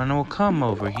everyone will come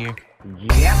over here.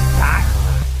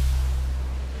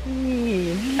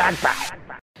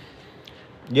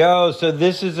 Yo, so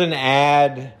this is an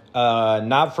ad,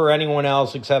 not for anyone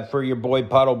else except for your boy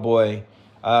Puddle Boy.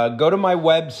 Go to my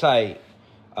website,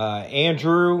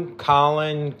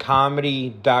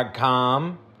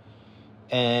 andrewcollincomedy.com,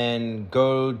 and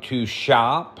go to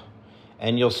shop,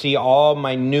 and you'll see all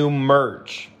my new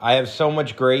merch. I have so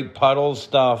much great Puddle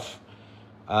stuff.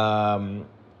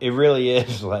 It really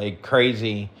is like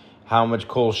crazy how much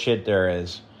cool shit there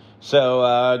is.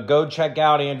 So go check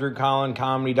out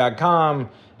andrewcollincomedy.com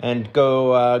and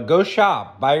go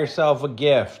shop. Buy yourself a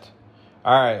gift.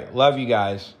 All right. Love you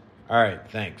guys. All right.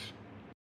 Thanks.